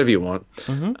smaller, whatever you want.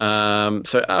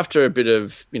 So after a bit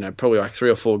of, probably like 3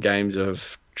 or 4 games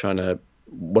of trying to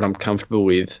what I'm comfortable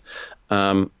with,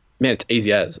 man, it's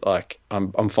easy as like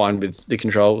I'm fine with the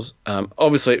controls.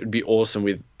 Obviously it would be awesome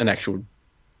with an actual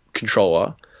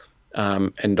controller,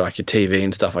 and like your TV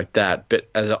and stuff like that. But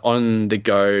as an on the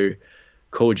go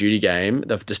Call of Duty game,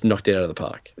 they've just knocked it out of the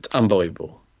park. It's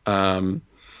unbelievable.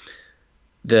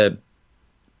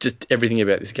 Just everything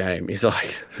about this game is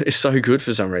like it's so good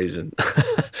for some reason.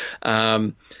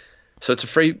 So it's a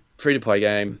free to play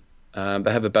game.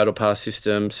 They have a battle pass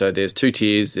system, so there's 2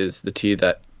 tiers. There's the tier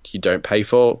that you don't pay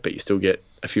for, but you still get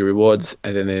a few rewards,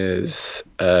 and then there's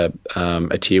a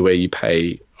tier where you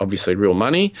pay obviously real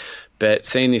money. But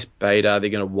seeing this beta,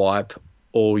 they're going to wipe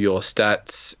all your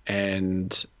stats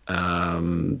and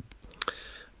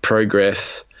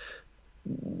progress.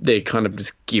 They're kind of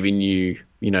just giving you,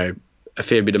 a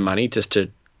fair bit of money just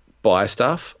to buy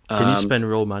stuff. Can you spend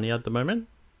real money at the moment?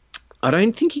 I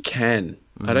don't think you can.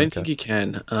 Think you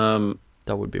can.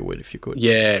 That would be weird if you could.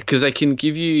 Yeah, because they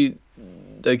give you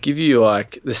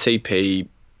like the CP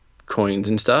coins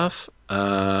and stuff,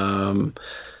 and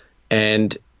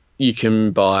you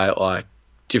can buy like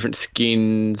different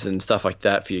skins and stuff like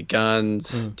that for your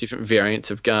guns, different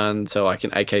variants of guns. So like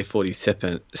an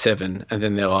AK-47, and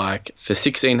then they're like, for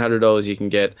 $1,600 you can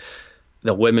get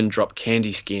the lemon drop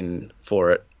candy skin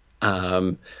for it.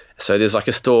 So there's like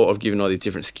a store of giving all these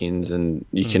different skins, and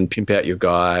you can pimp out your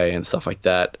guy and stuff like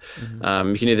that. You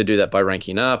can either do that by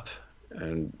ranking up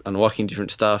and unlocking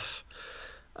different stuff.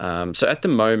 So at the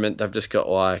moment they've just got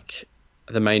like,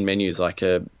 the main menu is like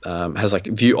has like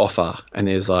view offer, and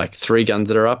there's like 3 guns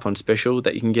that are up on special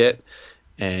that you can get,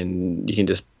 and you can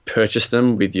just purchase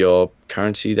them with your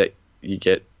currency that you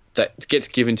get, that gets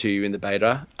given to you in the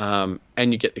beta, and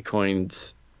you get the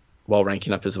coins while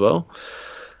ranking up as well.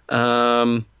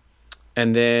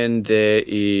 And then there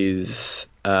is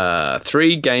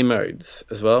 3 game modes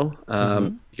as well.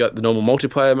 You got the normal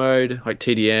multiplayer mode, like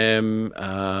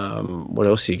TDM. What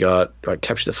else you got? Like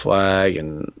capture the flag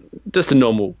and just the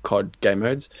normal COD game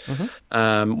modes.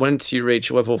 Once you reach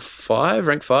level 5,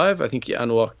 rank 5, I think you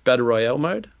unlock Battle Royale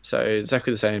mode. So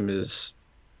exactly the same as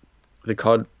the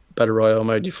COD Battle Royale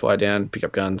mode. You fly down, pick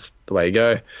up guns, the way you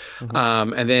go.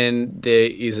 And then there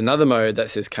is another mode that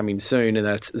says coming soon, and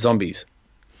that's zombies.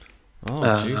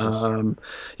 Oh, Jesus.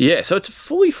 Yeah, so it's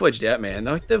fully fledged out, man.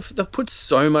 Like they've put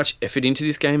so much effort into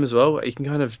this game as well. You can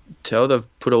kind of tell they've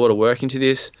put a lot of work into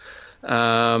this.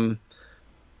 Um,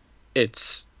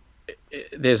 it's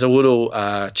there's a little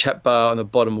chat bar on the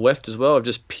bottom left as well of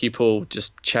just people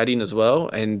just chatting as well,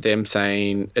 and them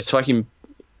saying it's like in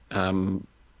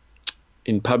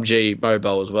PUBG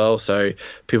Mobile as well. So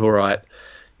people write,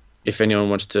 if anyone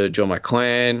wants to join my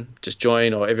clan, just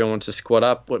join, or everyone wants to squad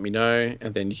up, let me know,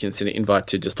 and then you can send an invite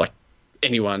to just like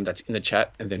anyone that's in the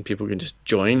chat, and then people can just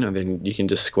join, and then you can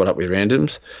just squad up with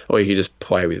randoms, or you can just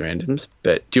play with randoms.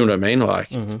 But do you know what I mean?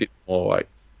 Like it's a bit more like,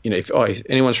 if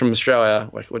anyone's from Australia,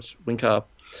 like let's link up.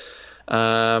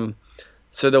 So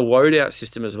the loadout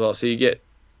system as well. So you get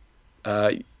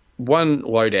one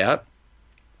loadout.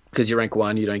 Because you rank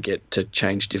 1, you don't get to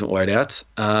change different loadouts,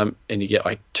 and you get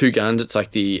like 2 guns. It's like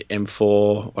the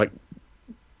M4, like,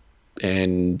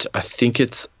 and I think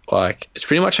it's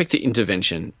pretty much like the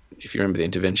Intervention. If you remember the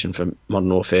Intervention from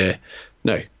Modern Warfare,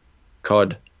 no,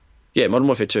 COD, yeah, Modern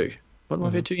Warfare 2, Modern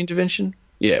Warfare 2 Intervention,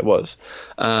 yeah, it was.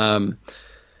 And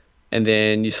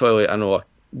then you slowly unlock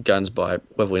guns by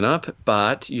leveling up,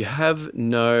 but you have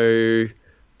no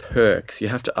perks. You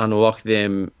have to unlock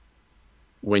them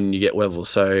when you get levels.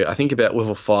 So I think about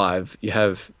level 5, you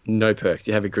have no perks.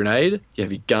 You have a grenade, you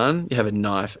have your gun, you have a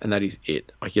knife, and that is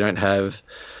it. Like you don't have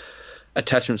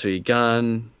attachments for your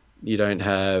gun, you don't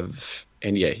have,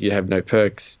 and yeah, you have no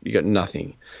perks, you got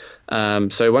nothing.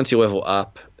 So once you level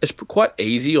up, it's quite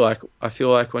easy. Like I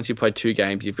feel like once you play 2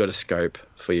 games, you've got a scope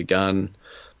for your gun,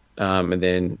 and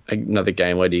then another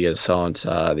game later you get a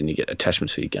silencer, then you get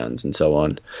attachments for your guns and so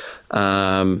on.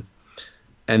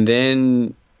 And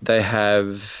then they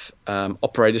have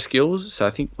operator skills. So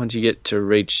I think once you get to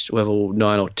reach level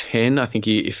 9 or 10, I think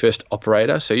you're your first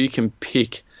operator. So you can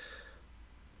pick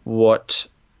what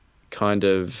kind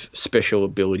of special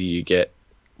ability you get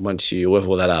once you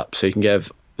level that up. So you can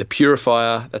have the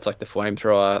Purifier, that's like the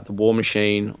flamethrower, the War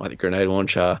Machine, like the grenade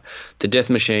launcher, the Death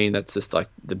Machine, that's just like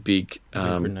the big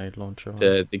the grenade launcher.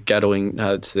 The Gatling,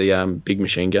 it's the big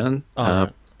machine gun. Right.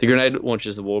 The grenade launcher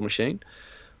is the War Machine.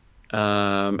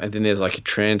 And then there's like a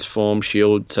transform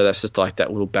shield, so that's just like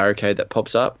that little barricade that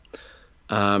pops up,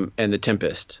 and the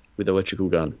Tempest with the electrical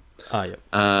gun.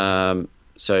 Yeah.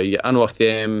 So you unlock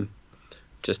them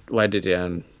just later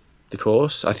down the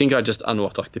course. I think I just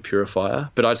unlocked like the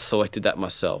Purifier, but I selected that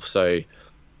myself. So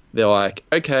they're like,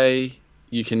 okay,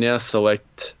 you can now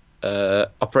select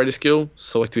operator skill,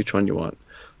 select which one you want.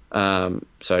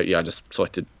 So yeah, I just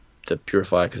selected the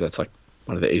Purifier because that's like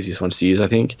one of the easiest ones to use, I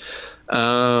think.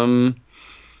 And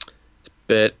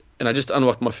I just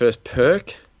unlocked my first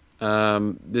perk.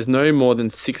 There's no more than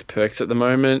 6 perks at the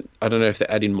moment. I don't know if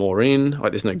they're adding more in.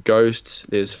 Like there's no ghosts.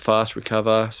 There's fast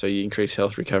recover, so you increase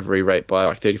health recovery rate by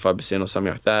like 35% or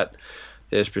something like that.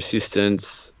 There's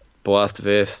persistence, blast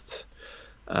vest,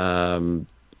 agile,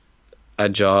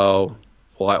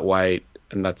 lightweight,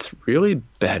 and that's really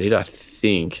about it, I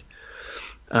think.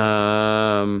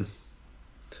 But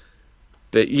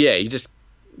yeah, it's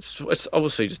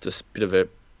obviously just a bit of a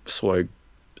slow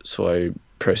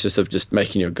process of just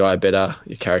making your guy better,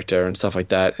 your character and stuff like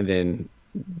that, and then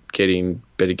getting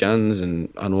better guns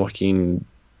and unlocking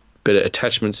better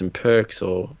attachments and perks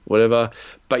or whatever.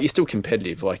 But you're still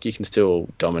competitive, like you can still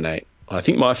dominate. I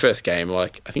think my first game,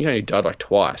 like I think I only died like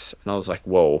twice, and I was like,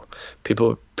 whoa,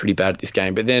 people are pretty bad at this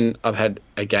game. But then I've had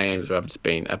a game where I've just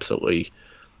been absolutely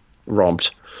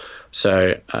romped.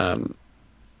 So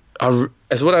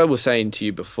as what I was saying to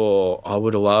you before, I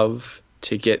would love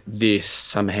to get this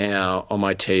somehow on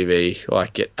my TV,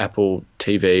 like get Apple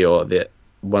TV or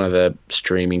one of the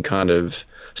streaming kind of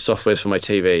softwares for my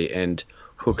TV and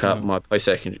hook up my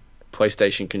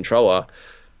PlayStation controller,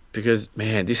 because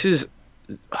this is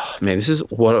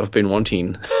what I've been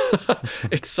wanting.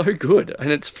 It's so good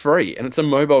and it's free and it's a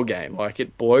mobile game. Like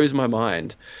it blows my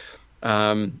mind.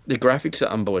 The graphics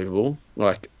are unbelievable.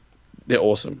 Like they're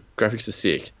awesome. Graphics are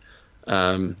sick.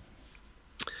 But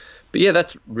yeah,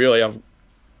 that's really I've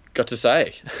got to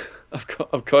say. I've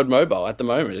COD Mobile at the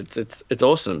moment. It's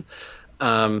awesome.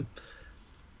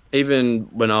 Even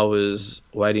when I was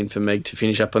waiting for Meg to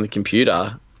finish up on the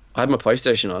computer, I had my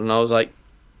PlayStation on and I was like,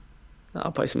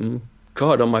 I'll play some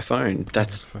COD on my phone.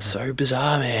 That's so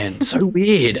bizarre, man. So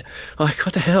weird. Like,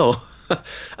 what the hell?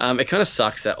 It kind of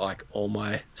sucks that like all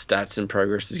my stats and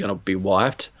progress is going to be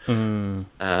wiped.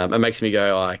 It makes me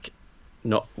go like,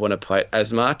 not want to play it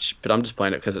as much, but I'm just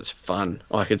playing it because it's fun.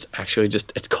 Like it's actually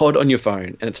it's COD on your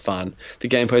phone and it's fun. The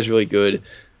gameplay is really good.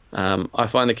 I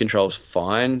find the controls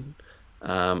fine.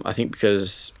 I think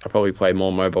because I probably play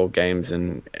more mobile games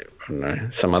than I don't know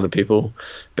some other people,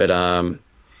 but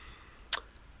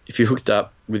if you're hooked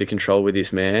up with a control with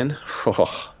this, man,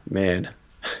 oh man,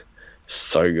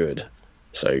 so good,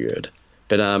 so good.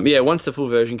 But yeah, once the full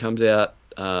version comes out,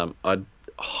 I'd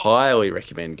highly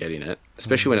recommend getting it,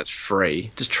 especially when it's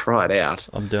free. Just try it out.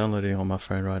 I'm downloading it on my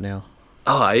phone right now.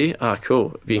 Oh, are you? Oh,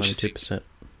 cool. It'd be 92%. interesting.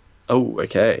 Oh,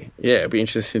 okay. Yeah, it'd be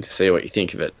interesting to see what you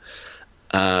think of it.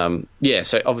 Yeah,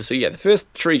 so obviously, yeah, the first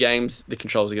 3 games, the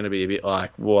controls are going to be a bit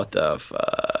like, what the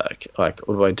fuck? Like,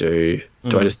 what do I do?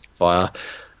 Do I just fire?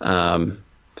 But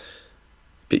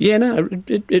yeah, no,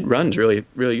 it runs really,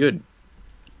 really good.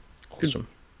 Awesome.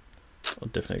 I'll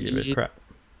definitely give it a crack.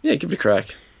 Yeah, give it a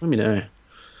crack. Let me know.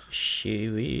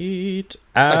 Sweet.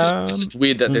 It's just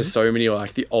weird that there's so many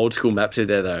like the old school maps in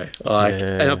there though. Like,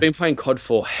 and I've been playing COD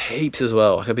 4 heaps as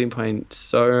well. Like, I've been playing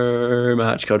so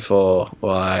much COD 4,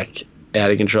 like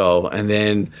out of control. And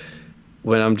then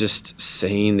when I'm just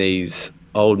seeing these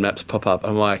old maps pop up,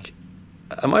 I'm like,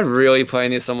 am I really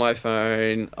playing this on my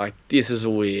phone? Like, this is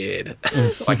weird.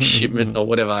 Like Shipment or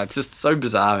whatever. It's just so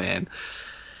bizarre, man.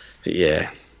 But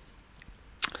yeah,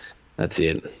 that's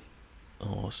it.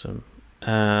 Awesome.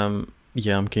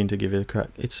 Yeah, I'm keen to give it a crack.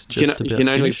 It's just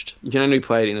finished. You can only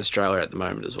play it in Australia at the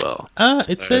moment as well.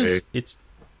 It says it's.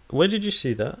 Where did you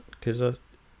see that? Because in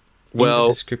the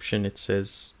description it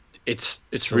says it's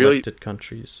selected really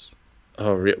countries.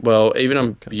 Oh, well, even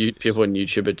on people on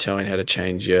YouTube are telling how to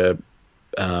change your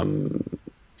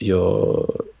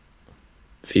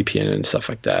VPN and stuff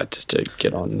like that just to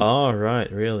get on. Oh,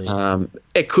 right, really?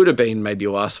 It could have been maybe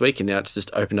last week, and now it's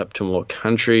just opened up to more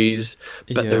countries.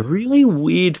 But the really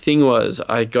weird thing was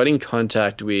I got in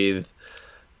contact with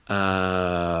one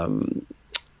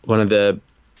of the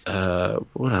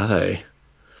what are they?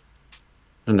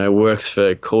 I don't know, works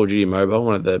for Call of Duty Mobile,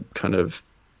 one of the kind of,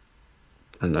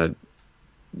 I don't know,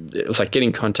 it was like get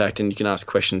in contact and you can ask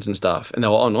questions and stuff. And they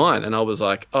were online, and I was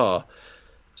like, oh,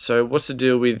 so what's the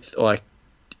deal with, like,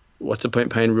 what's the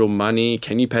point paying real money?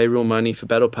 Can you pay real money for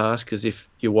Battle Pass? Because if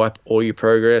you wipe all your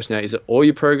progress, now is it all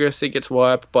your progress that gets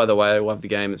wiped? By the way, I love the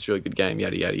game. It's a really good game,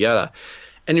 yada, yada, yada.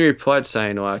 And he replied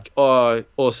saying like, oh,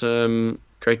 awesome.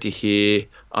 Great to hear.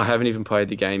 I haven't even played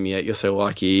the game yet. You're so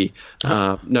lucky.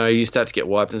 No, you start to get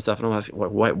wiped and stuff. And I was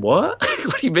like, wait, what?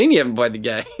 What do you mean you haven't played the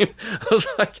game? I was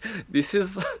like, this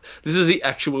is the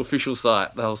actual official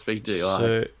site that I'll speak to.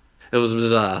 So it was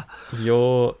bizarre.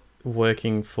 You're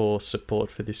working for support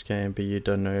for this game, but you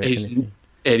don't know anything.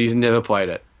 Eddie's never played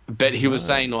it. But he was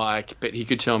saying like, but he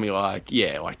could tell me like,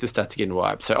 yeah, like the stats are getting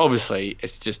wiped. So obviously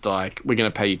it's just like, we're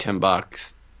going to pay you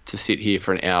 $10 to sit here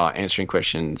for an hour answering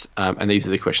questions, and these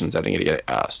are the questions that are going to get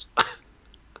asked.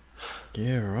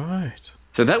 Yeah, right.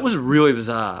 So that was really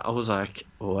bizarre. I was like,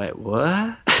 wait, what?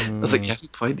 I was like, you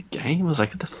haven't played the game? I was like,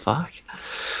 what the fuck?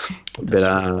 But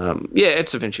yeah,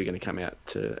 it's eventually going to come out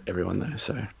to everyone though.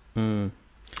 So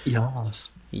yes,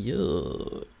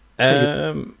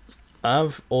 yeah.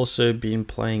 I've also been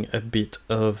playing a bit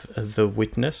of The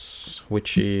Witness,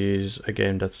 which is a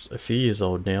game that's a few years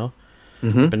old now.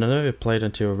 But I never played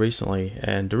until recently,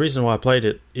 and the reason why I played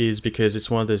it is because it's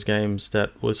one of those games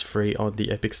that was free on the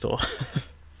Epic Store.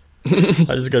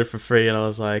 I just got it for free, and I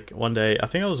was like, one day, I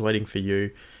think I was waiting for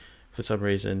you for some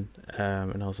reason,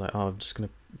 and I was like, oh, I'm just going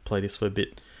to play this for a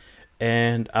bit.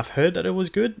 And I've heard that it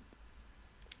was good,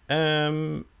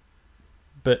 but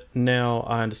now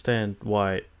I understand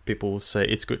why people say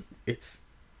it's good. It's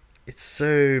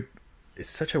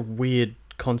such a weird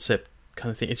concept kind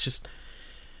of thing. It's just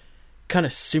kind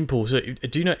of simple. So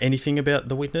do you know anything about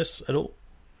The Witness at all?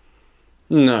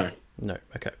 No.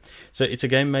 Okay. So it's a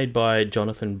game made by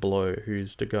Jonathan Blow,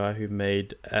 who's the guy who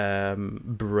made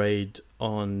Braid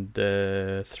on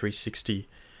the 360,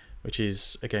 which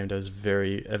is a game that was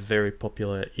a very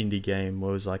popular indie game where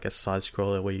it was like a side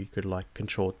scroller where you could like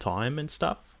control time and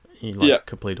stuff. You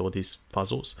complete all these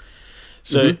puzzles.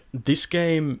 So this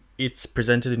game, it's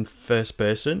presented in first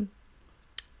person.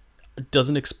 It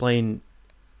doesn't explain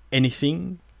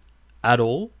anything at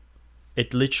all.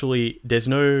 It literally, there's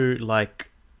no like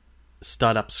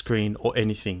startup screen or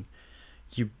anything.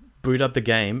 You boot up the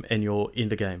game and you're in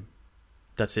the game.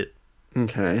 That's it.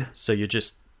 Okay. So you're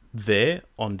just there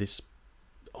on this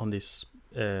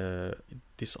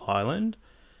island.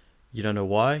 You don't know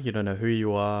why. You don't know who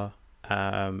you are.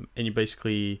 And you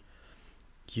basically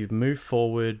you move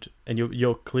forward, and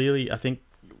you're clearly, I think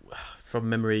from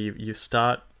memory, you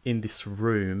start in this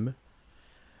room.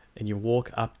 And you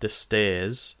walk up the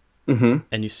stairs, and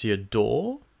you see a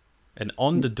door, and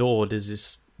on the door there's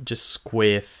this just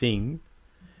square thing,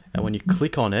 and when you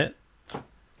click on it,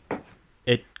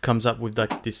 it comes up with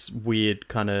like this weird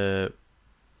kind of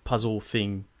puzzle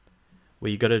thing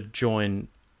where you got to join.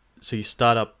 So you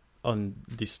start up on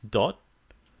this dot,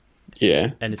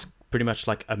 Yeah. and it's pretty much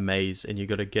like a maze, and you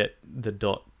got to get the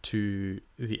dot to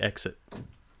the exit.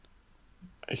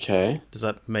 Okay. Does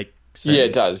that make sense? Yeah,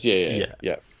 it does.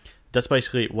 Yeah. That's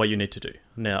basically what you need to do.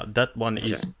 Now, that one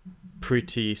is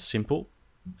pretty simple.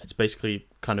 It's basically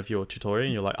kind of your tutorial,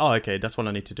 and you're like, oh, okay, that's what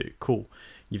I need to do. Cool.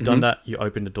 You've done that, you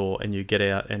open the door, and you get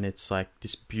out, and it's like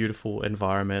this beautiful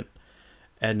environment.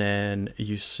 And then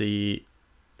you see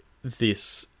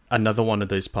another one of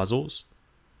those puzzles.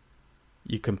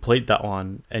 You complete that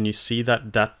one, and you see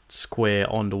that square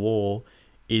on the wall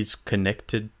is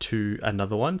connected to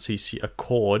another one. So you see a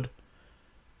cord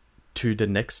to the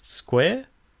next square,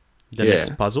 the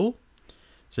next puzzle.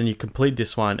 So then you complete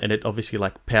this one, and it obviously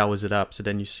like powers it up. So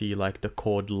then you see like the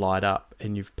cord light up,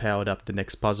 and you've powered up the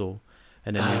next puzzle,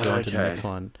 and then you go into the next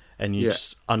one, and you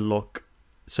just unlock.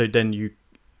 So then you're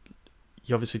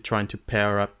obviously trying to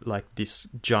power up like this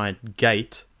giant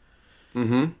gate.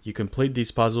 Mm-hmm. You complete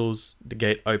these puzzles, the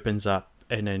gate opens up,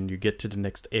 and then you get to the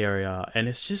next area, and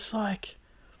it's just like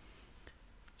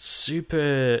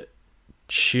super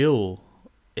chill.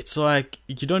 It's like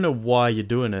you don't know why you're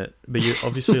doing it, but you're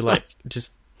obviously like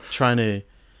just trying to.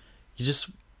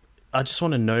 I just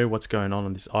want to know what's going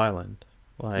on this island,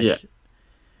 like,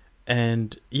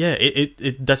 and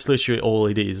it that's literally all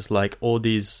it is. Like all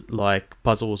these like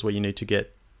puzzles where you need to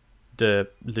get the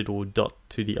little dot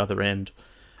to the other end.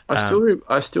 I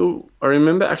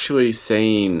remember actually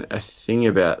seeing a thing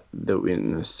about The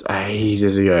Witness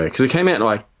ages ago, because it came out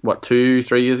like what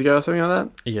 2-3 years ago or something like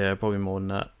that. Yeah, probably more than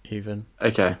that even.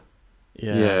 Okay.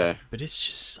 Yeah. But it's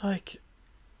just like,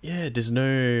 there's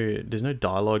no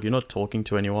dialogue. You're not talking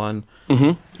to anyone.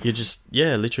 Mm-hmm. You're just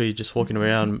literally just walking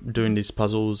around doing these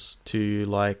puzzles to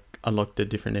like unlock the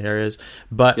different areas.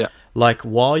 But like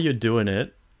while you're doing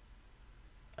it,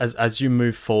 as you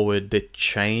move forward, they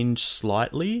change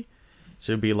slightly.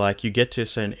 So it'll be like you get to a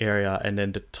certain area, and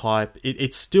then the type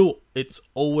it's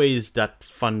always that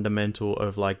fundamental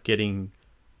of like getting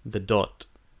the dot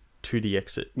to the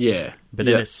exit. Yeah. But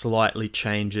then it slightly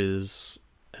changes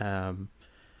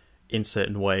in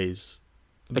certain ways.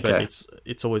 But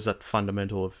it's always that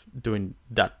fundamental of doing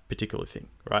that particular thing,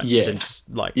 right? Yeah. Then just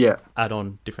like add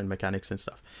on different mechanics and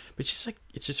stuff. But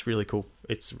it's just really cool.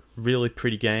 It's really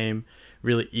pretty game,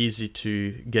 really easy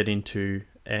to get into,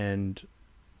 and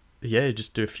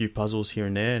just do a few puzzles here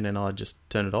and there, and then I just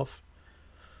turn it off.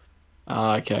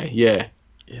 Okay. Yeah.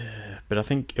 Yeah, but I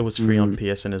think it was free on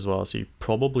PSN as well, so you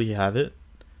probably have it.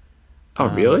 Oh,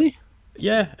 really?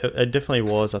 Yeah, it definitely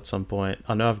was at some point.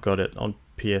 I know I've got it on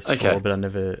PS4, but I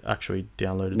never actually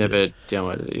downloaded it. Never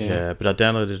downloaded it, Yeah, but I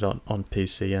downloaded it on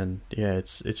PC, and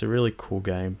it's a really cool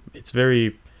game. It's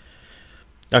very,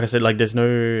 like I said, like there's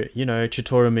no,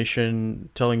 tutorial mission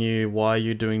telling you why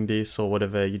you're doing this or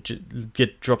whatever. You just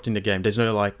get dropped in the game. There's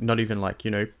no like, not even like,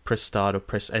 press start or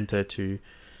press enter to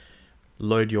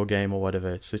load your game or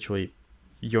whatever. It's literally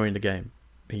you're in the game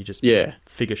and you just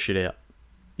figure shit out.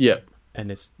 Yeah.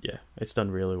 And it's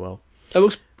done really well. It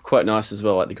looks quite nice as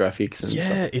well, like the graphics and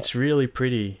stuff. It's really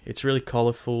pretty. It's really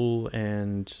colorful,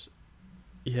 and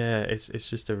it's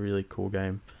just a really cool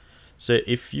game. So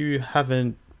if you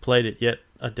haven't played it yet,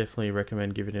 I definitely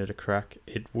recommend giving it a crack.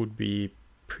 It would be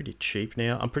pretty cheap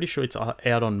now. I'm pretty sure it's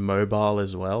out on mobile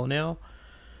as well now.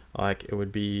 Like it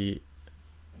would be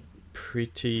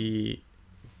pretty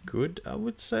good, I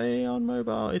would say, on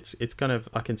mobile. It's kind of,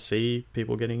 I can see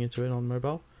people getting into it on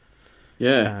mobile.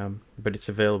 Yeah. But it's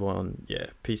available on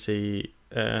PC.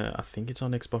 I think it's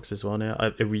on Xbox as well now.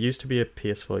 It used to be a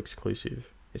PS4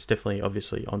 exclusive. It's definitely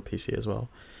obviously on PC as well.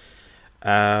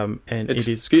 And it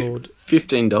is called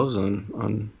 $15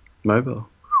 on mobile.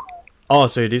 Oh,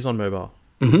 so it is on mobile.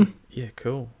 Mm-hmm. Yeah,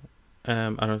 cool.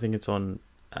 I don't think it's on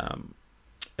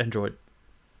Android.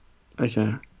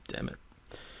 Okay. Damn it.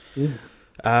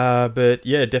 Yeah. But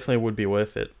yeah, it definitely would be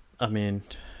worth it. I mean,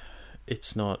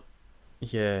 it's not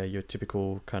your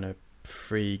typical kind of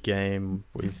free game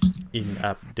with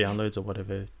in-app downloads or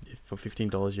whatever. For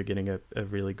 $15, you're getting a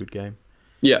really good game.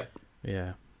 Yeah.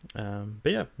 Yeah.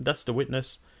 But yeah, that's The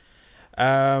Witness.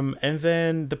 And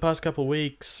then the past couple of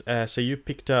weeks, so you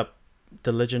picked up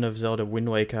The Legend of Zelda Wind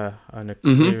Waker on a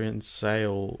clearance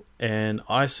sale, and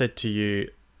I said to you,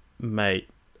 mate,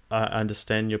 I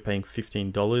understand you're paying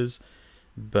 $15,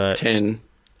 but 10.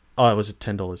 Oh, it was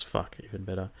 $10. Fuck, even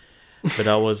better. But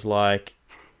I was like,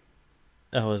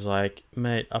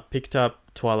 mate, I picked up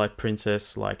Twilight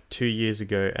Princess like 2 years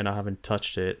ago, and I haven't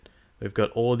touched it. We've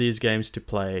got all these games to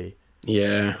play.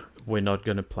 Yeah. We're not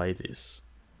going to play this.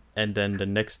 And then the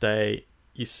next day,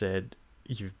 you said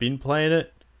you've been playing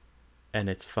it, and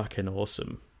it's fucking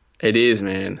awesome. It is,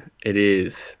 man. It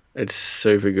is. It's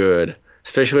super good.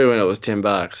 Especially when it was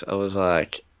 $10. I was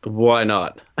like, Why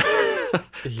not?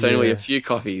 It's only Yeah. a few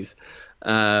coffees.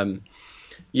 Um,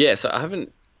 yeah, so I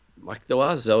haven't like the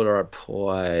last Zelda I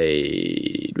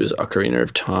played was Ocarina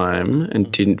of Time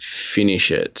and didn't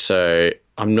finish it. So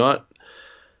I'm not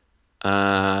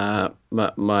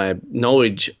my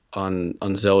knowledge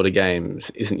on Zelda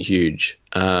games isn't huge.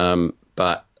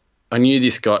 But I knew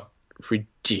this got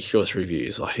ridiculous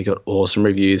reviews. Like it got awesome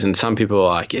reviews, and some people are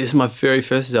like, "Yeah, this is my very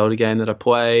first Zelda game that I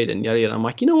played," and yada yada. I'm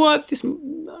like, you know what?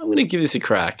 I'm gonna give this a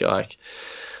crack. Like,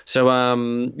 so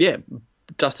yeah,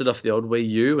 dusted off the old Wii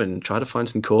U and tried to find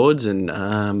some chords, and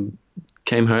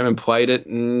came home and played it,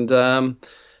 and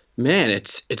man,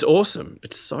 it's awesome.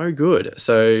 It's so good.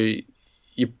 So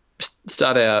you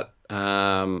start out,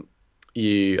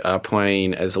 you are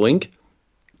playing as Link,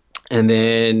 and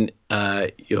then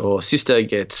your sister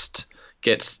gets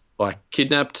like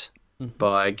kidnapped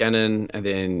by Ganon, and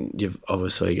then you've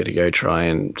obviously got to go try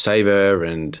and save her,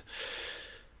 and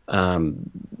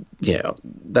yeah,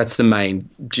 that's the main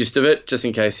gist of it. Just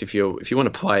in case if you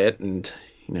want to play it, and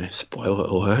spoiler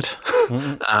alert,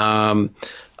 I'm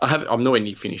nowhere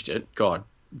near finished it. God,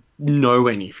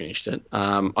 nowhere near finished it.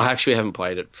 I actually haven't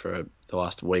played it for the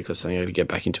last week or something. I got to get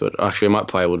back into it. Actually, I might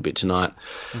play a little bit tonight.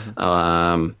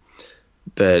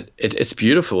 But it's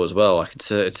beautiful as well. Like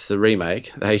it's the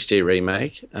remake, the HD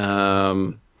remake,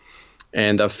 and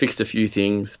I've fixed a few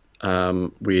things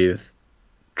with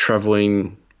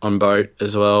traveling on boat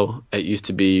as well. It used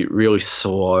to be really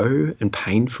slow and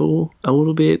painful a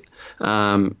little bit,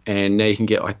 and now you can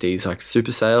get like these like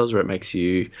super sails where it makes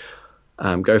you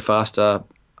go faster.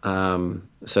 So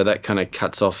that kind of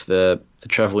cuts off the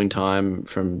traveling time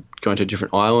from going to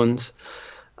different islands.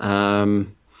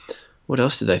 What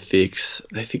else did they fix?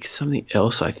 They fixed something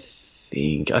else, I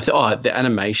think. The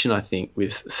animation, I think,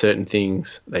 with certain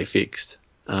things they fixed.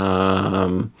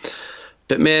 But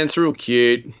man, it's real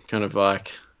cute, kind of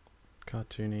like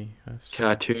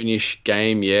cartoonish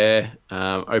game, yeah.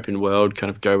 Open world, kind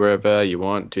of go wherever you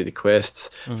want, do the quests.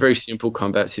 Very simple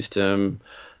combat system.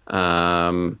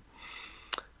 But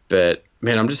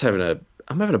man, I'm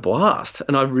having a blast,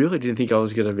 and I really didn't think I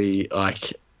was going to be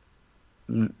like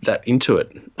that into it.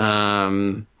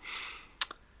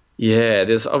 Yeah,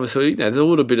 there's obviously there's a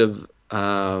little bit of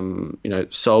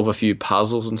solve a few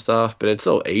puzzles and stuff, but it's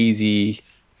all easy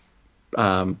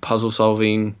puzzle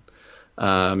solving.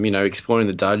 Exploring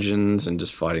the dungeons and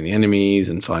just fighting the enemies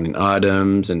and finding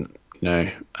items, and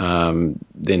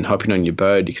then hopping on your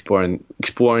boat, exploring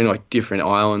like different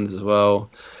islands as well.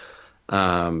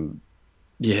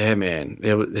 Yeah, man,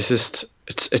 there's just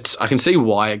it's I can see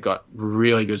why it got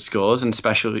really good scores, and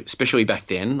especially back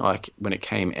then, like when it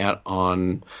came out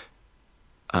on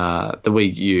the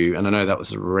Wii U, and I know that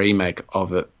was a remake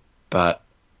of it, but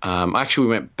I actually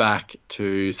went back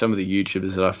to some of the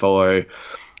YouTubers that I follow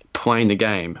playing the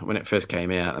game when it first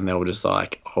came out, and they were just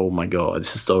like, "Oh my god,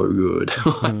 this is so good!"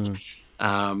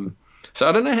 So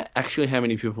I don't know actually how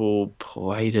many people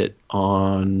played it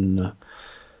on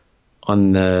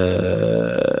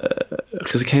the,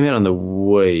 because it came out on the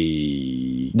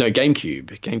Wii, no, GameCube,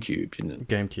 didn't it?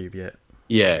 GameCube, yeah.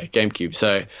 Yeah, GameCube.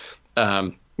 So,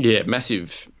 yeah,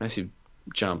 massive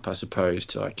jump, I suppose,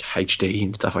 to like HD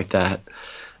and stuff like that.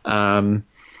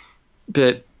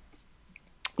 But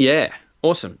yeah,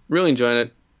 awesome. Really enjoying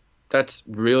it. That's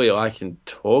really all I can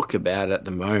talk about at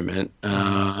the moment.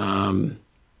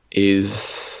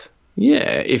 Is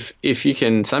yeah, if you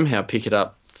can somehow pick it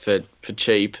up for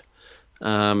cheap,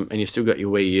 and you've still got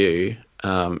your Wii U,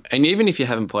 and even if you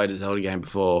haven't played a Zelda game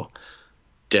before,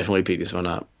 definitely pick this one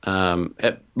up.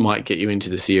 It might get you into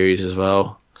the series as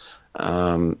well.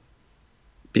 But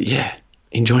yeah,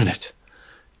 enjoying it.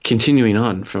 Continuing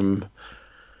on from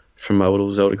my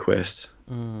little Zelda quest.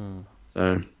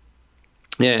 So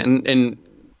yeah, and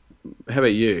how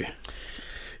about you?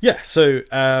 Yeah, so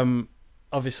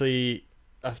obviously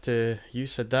after you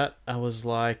said that, I was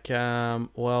like,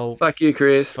 well, fuck you,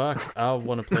 Chris. Fuck, I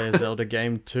want to play a Zelda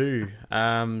game too.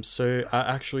 So I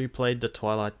actually played the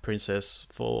Twilight Princess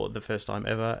for the first time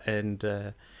ever,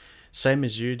 and same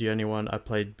as you, the only one I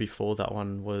played before that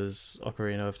one was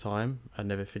Ocarina of Time. I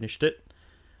never finished it.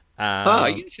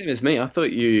 You're the same as me. I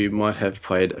thought you might have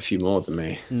played a few more than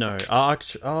me. No,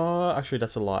 actually,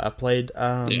 that's a lie. I played.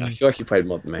 Yeah, I feel like you played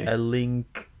more than me. A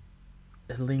Link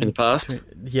in the past.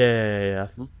 Yeah.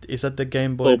 Is that the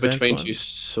Game Boy or Advance Between one? Two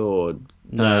Swords?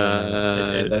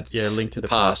 No. That's Link to the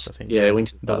Past. I think. Yeah, Link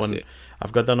to the the Past. one Yeah.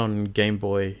 I've got that on Game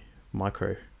Boy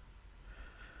Micro.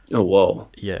 Oh whoa.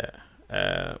 Yeah,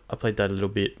 I played that a little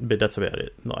bit, but that's about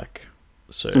it. Like,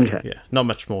 so Okay. yeah, not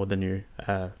much more than you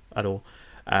at all.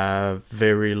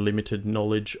 Very limited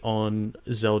knowledge on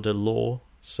Zelda lore,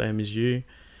 same as you.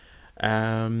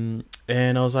 And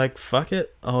I was like, fuck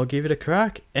it, I'll give it a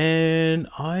crack. And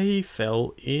I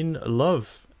fell in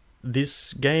love.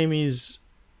 This game is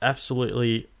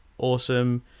absolutely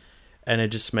awesome, and it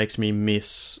just makes me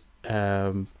miss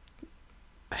how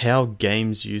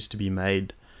games used to be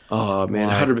made. Oh man,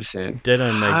 Like, 100%. they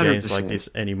don't make games like this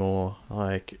anymore.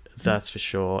 Like, that's for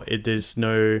sure. There's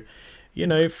no,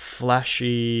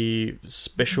 flashy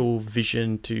special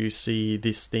vision to see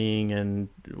this thing and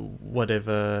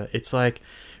whatever. It's like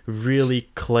really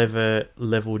clever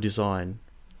level design.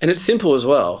 And it's simple as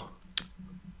well.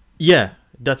 Yeah,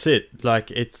 that's it.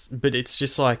 Like, but it's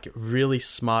just like really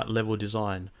smart level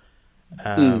design.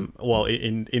 Well,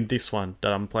 in this one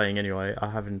that I'm playing anyway, I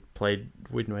haven't played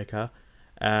Wind Waker.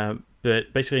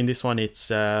 But basically in this one,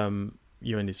 it's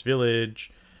you're in this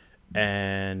village,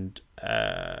 and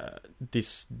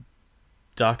this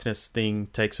darkness thing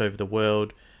takes over the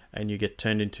world, and you get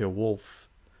turned into a wolf.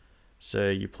 So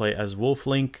you play as Wolf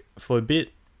Link for a bit,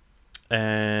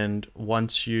 and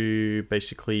once you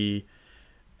basically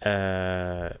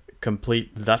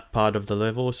complete that part of the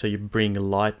level, so you bring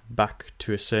light back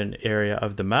to a certain area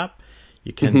of the map,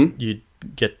 you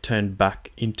get turned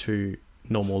back into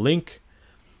normal Link.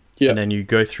 Yeah. And then you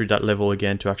go through that level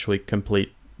again to actually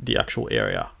complete the actual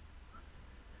area.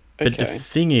 But the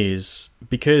thing is,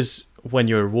 because when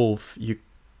you're a wolf,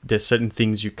 there's certain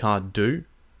things you can't do.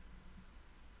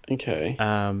 Okay.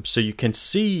 So you can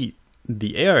see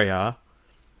the area,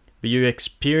 but you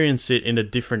experience it in a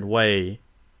different way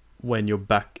when you're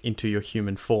back into your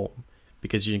human form,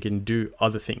 because you can do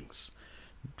other things.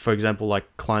 For example, like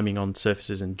climbing on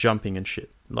surfaces and jumping and shit.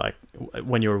 Like,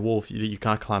 when you're a wolf, you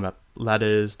can't climb up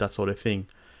ladders, that sort of thing.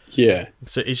 Yeah.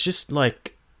 So it's just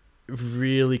like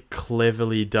really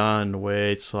cleverly done, where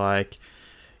it's like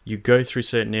you go through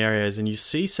certain areas and you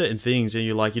see certain things, and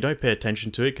you don't pay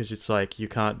attention to it because it's like you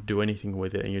can't do anything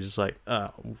with it, and you're just like,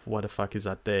 what the fuck is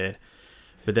that there?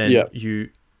 But then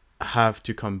you have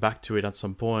to come back to it at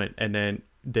some point, and then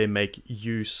they make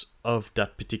use of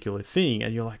that particular thing,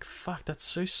 and you're like, fuck, that's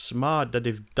so smart that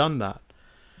they've done that.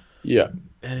 Yeah.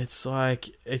 And it's like,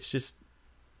 it's just,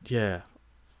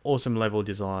 awesome level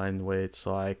design, where it's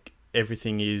like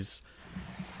everything is,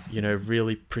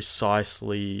 really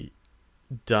precisely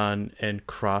done and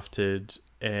crafted,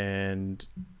 and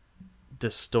the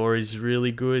story's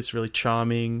really good. It's really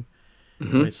charming.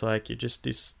 It's like, you're just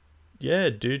this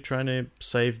dude trying to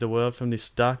save the world from this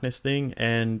darkness thing.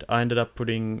 And I ended up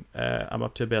putting I'm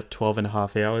up to about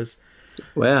 12.5 hours.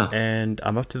 Wow. And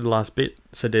I'm up to the last bit.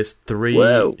 So there's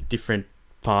 3 different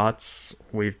parts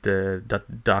with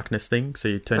that darkness thing. So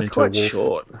you turn into a wolf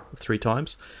short. 3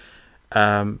 times.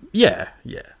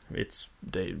 It's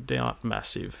they aren't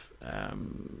massive.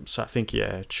 So I think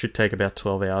it should take about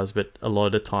 12 hours, but a lot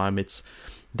of the time it's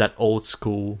that old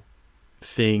school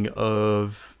thing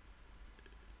of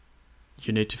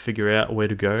you need to figure out where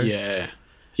to go. Yeah.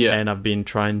 And I've been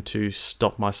trying to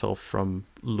stop myself from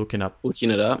looking it up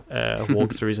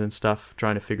walkthroughs and stuff,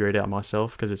 trying to figure it out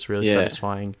myself, because it's really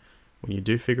satisfying when you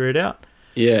do figure it out.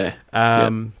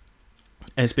 And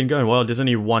it's been going well. There's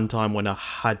only one time when I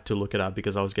had to look it up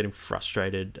because I was getting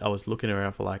frustrated. I was looking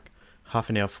around for like half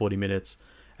an hour, 40 minutes,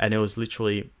 and it was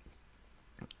literally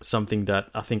something that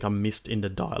I think I missed in the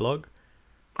dialogue.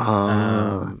 It's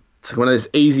like one of those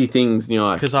easy things,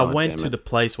 because I went to the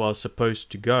place where I was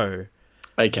supposed to go.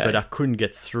 Okay. But I couldn't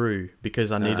get through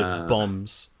because I needed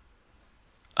bombs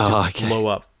to blow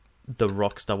up the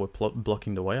rocks that were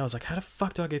blocking the way. I was like, how the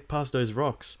fuck do I get past those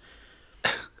rocks?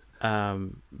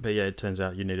 But it turns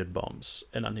out you needed bombs,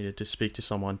 and I needed to speak to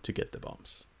someone to get the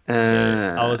bombs.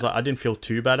 So I was like, I didn't feel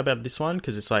too bad about this one,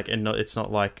 because it's like, it's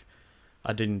not like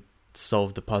I didn't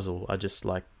solve the puzzle. I just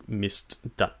like missed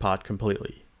that part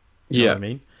completely. You know what I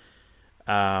mean?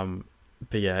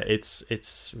 But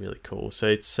it's really cool. So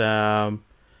it's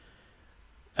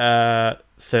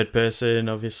third person,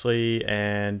 obviously,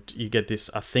 and you get this.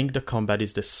 I think the combat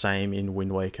is the same in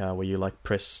Wind Waker, where you like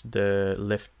press the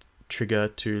left trigger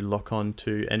to lock on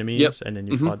to enemies, and then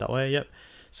you fight that way.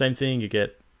 Same thing. You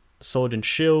get sword and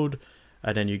shield,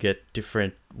 and then you get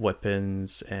different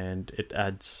weapons, and it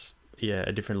adds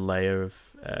a different layer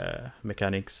of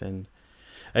mechanics. And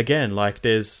again, like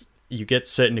you get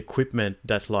certain equipment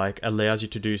that like allows you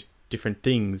to do different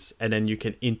things, and then you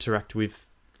can interact with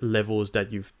levels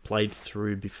that you've played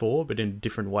through before, but in a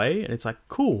different way. And it's like,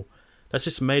 cool, that's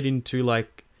just made into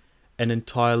like an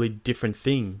entirely different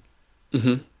thing.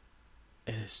 And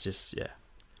it's just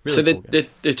Really So cool game.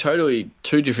 they're totally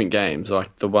two different games.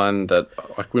 Like the one that,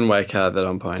 like Wind Waker that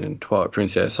I'm playing and Twilight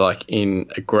Princess, like in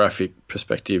a graphic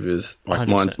perspective is like 100%.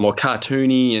 mine's more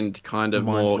cartoony and kind of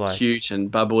Mine's more like- cute and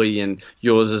bubbly, and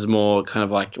yours is more kind of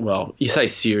like, well, you say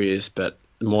serious, but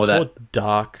more It's that more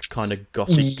dark, kind of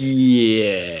gothic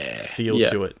yeah feel yeah,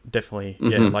 to it. Definitely,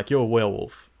 yeah. Like you're a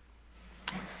werewolf.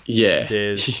 yeah.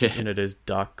 There's yeah. there's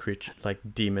dark creature like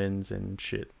demons and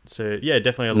shit. So yeah,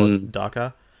 definitely a lot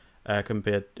darker,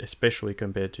 especially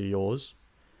compared to yours.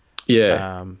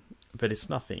 Yeah, But it's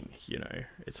nothing,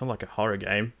 it's not like a horror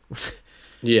game.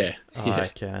 yeah, yeah.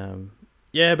 Like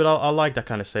yeah, but I like that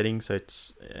kind of setting. So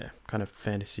it's kind of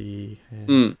fantasy.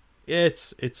 And yeah,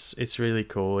 it's really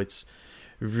cool. It's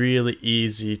really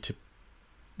easy to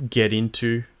get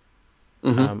into.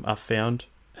 I've found.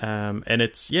 And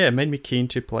it's made me keen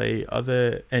to play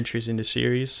other entries in the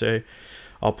series. So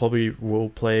I'll probably will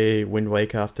play Wind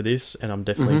Waker after this, and I'm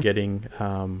definitely getting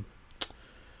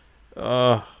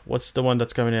what's the one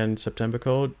that's coming out in September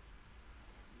called?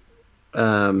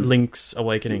 Link's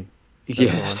Awakening.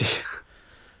 That's the Yeah. one.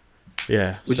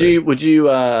 Yeah. Would you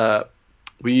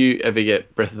will you ever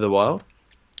get Breath of the Wild?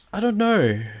 I don't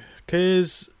know,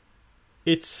 because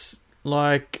it's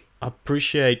like I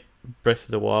appreciate Breath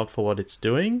of the Wild for what it's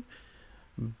doing,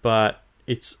 but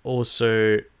it's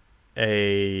also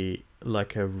a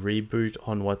reboot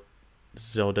on what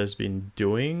Zelda's been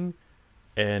doing,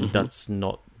 and that's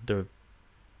not the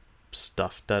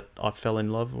stuff that I fell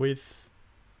in love with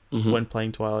when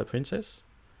playing Twilight Princess.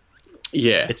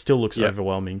 Yeah, It still looks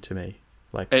overwhelming to me.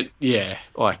 Like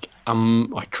like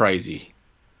crazy.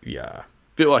 yeah.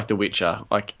 Bit like The Witcher,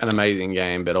 like an amazing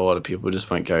game, but a lot of people just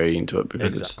won't go into it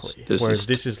because Exactly. there's Whereas just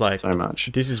this is like so much.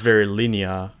 This is very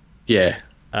linear, Yeah,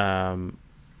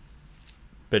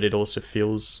 but it also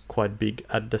feels quite big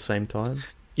at the same time.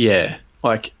 yeah.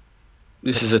 Like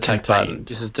this is attack button. Contained.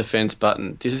 This is defense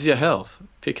button. This is your health.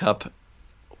 Pick up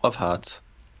love hearts.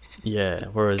 Yeah.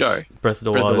 Whereas Go. Breath of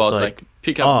the Breath of Wild the is Wild's like,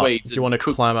 pick up weeds. if you want to and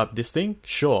cook. climb up this thing,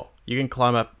 sure, you can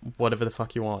climb up whatever the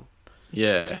fuck you want.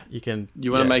 Yeah. You can.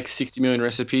 You want to make 60 million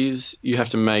recipes? You have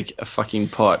to make a fucking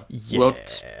pot. Yeah. Well,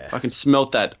 I can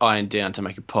smelt that iron down to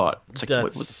make a pot. It's like,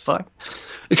 what the fuck?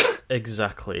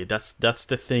 Exactly. That's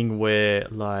the thing where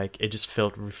like it just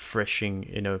felt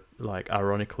refreshing. Like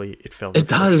ironically, it felt. It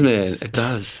does, refreshing man. It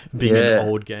does. being Yeah. an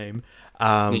old game.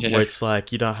 Where it's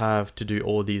like you don't have to do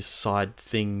all these side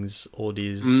things, all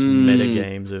these meta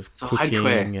games of Side cooking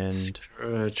quests.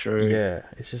 and True. yeah,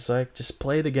 it's just like just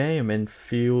play the game and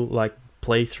feel like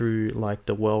play through like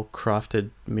the well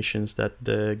crafted missions that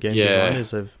the game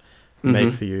designers have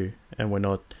made for you, and we're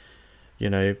not,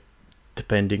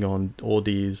 depending on all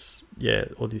these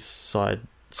side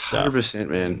stuff. 100%,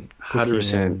 man. Cooking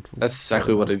 100%. and That's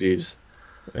exactly what it is.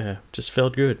 Yeah, just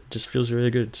felt good. Just feels really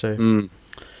good. So.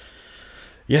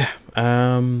 Yeah,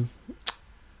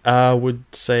 I would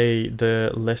say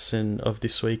the lesson of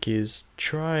this week is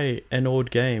try an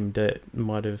old game that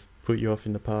might have put you off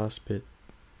in the past, but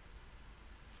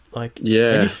like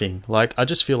anything. Like I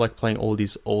just feel like playing all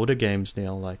these older games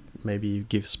now. Like maybe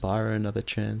give Spyro another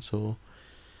chance, or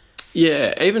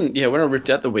Yeah, when I ripped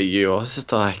out the Wii U, I was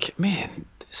just like, man,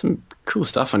 there's some cool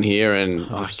stuff on here, and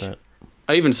like, 100%.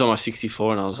 I even saw my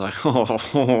 64, and I was like,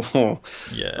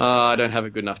 Yeah, I don't have a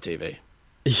good enough TV.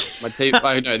 My TV.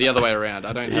 Oh no, the other way around.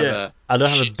 I don't have I don't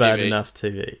have a shit bad TV. enough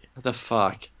TV. What the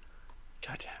fuck?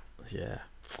 Goddamn. Yeah.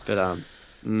 But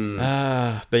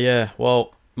But yeah,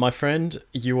 well, my friend,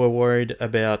 you were worried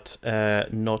about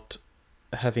not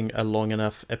having a long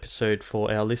enough episode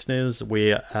for our listeners.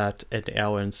 We're at 1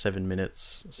 hour and 7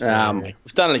 minutes. So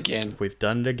we've done it again. We've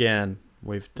done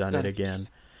it again.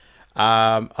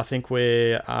 I think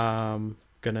we're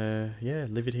gonna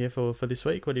leave it here for this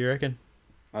week. What do you reckon?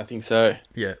 I think so.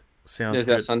 Yeah, sounds There's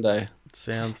good. that Sunday.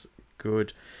 Sounds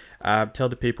good. Tell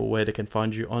the people where they can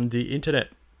find you on the internet.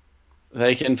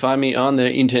 They can find me on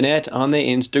the internet, on the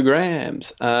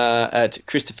Instagrams, at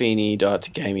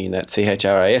Christofini.gaming. That's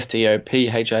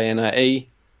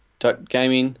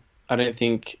CHRISTOPHANIE.gaming.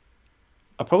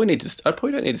 I probably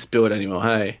don't need to spill it anymore,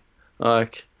 hey?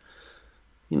 Like,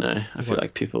 I feel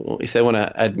like people, if they want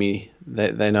to add me,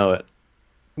 they know it.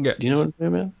 Yeah. Do you know what I'm talking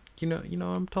about? You know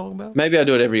what I'm talking about? Maybe I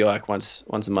do it every once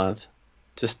a month.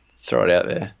 Just throw it out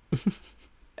there.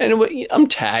 And I'm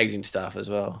tagged in stuff as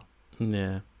well.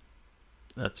 Yeah.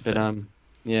 That's But fair.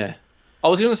 yeah. I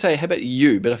was gonna say, how about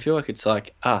you? But I feel like it's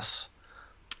like us.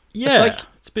 Yeah. Because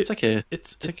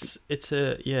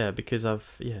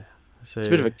So it's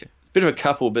a bit of a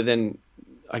couple, but then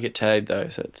I get tagged though,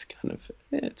 so it's kind of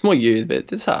it's more you,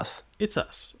 but it's us. It's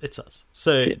us.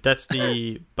 So that's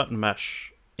the Button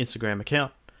Mash Instagram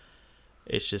account.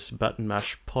 It's just Button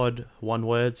Mash Pod, one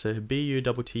word. So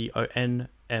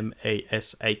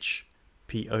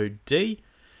BUTTONMASHPOD.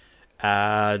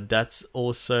 That's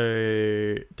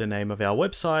also the name of our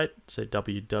website, so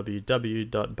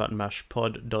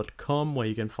www.buttonmashpod.com, where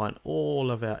you can find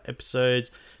all of our episodes,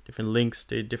 different links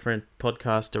to different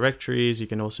podcast directories. You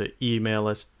can also email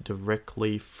us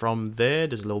directly from there.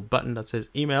 There's a little button that says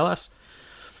email us,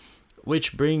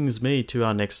 which brings me to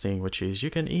our next thing, which is you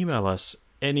can email us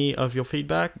any of your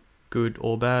feedback, good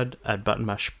or bad, at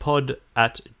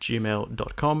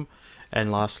buttonmashpod@gmail.com. And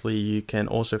lastly, you can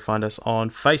also find us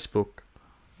on Facebook.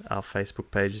 Our Facebook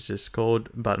page is just called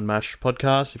Button Mash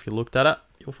Podcast. If you look that up,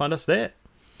 you'll find us there.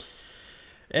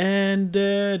 And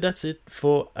that's it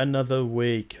for another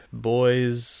week,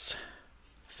 boys.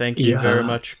 Thank you very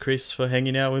much, Chris, for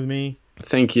hanging out with me.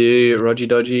 Thank you, Roger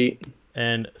Dodgy.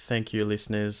 And thank you,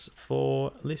 listeners,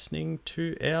 for listening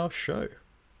to our show.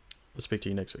 We'll speak to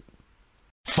you next week.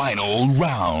 Final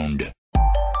round.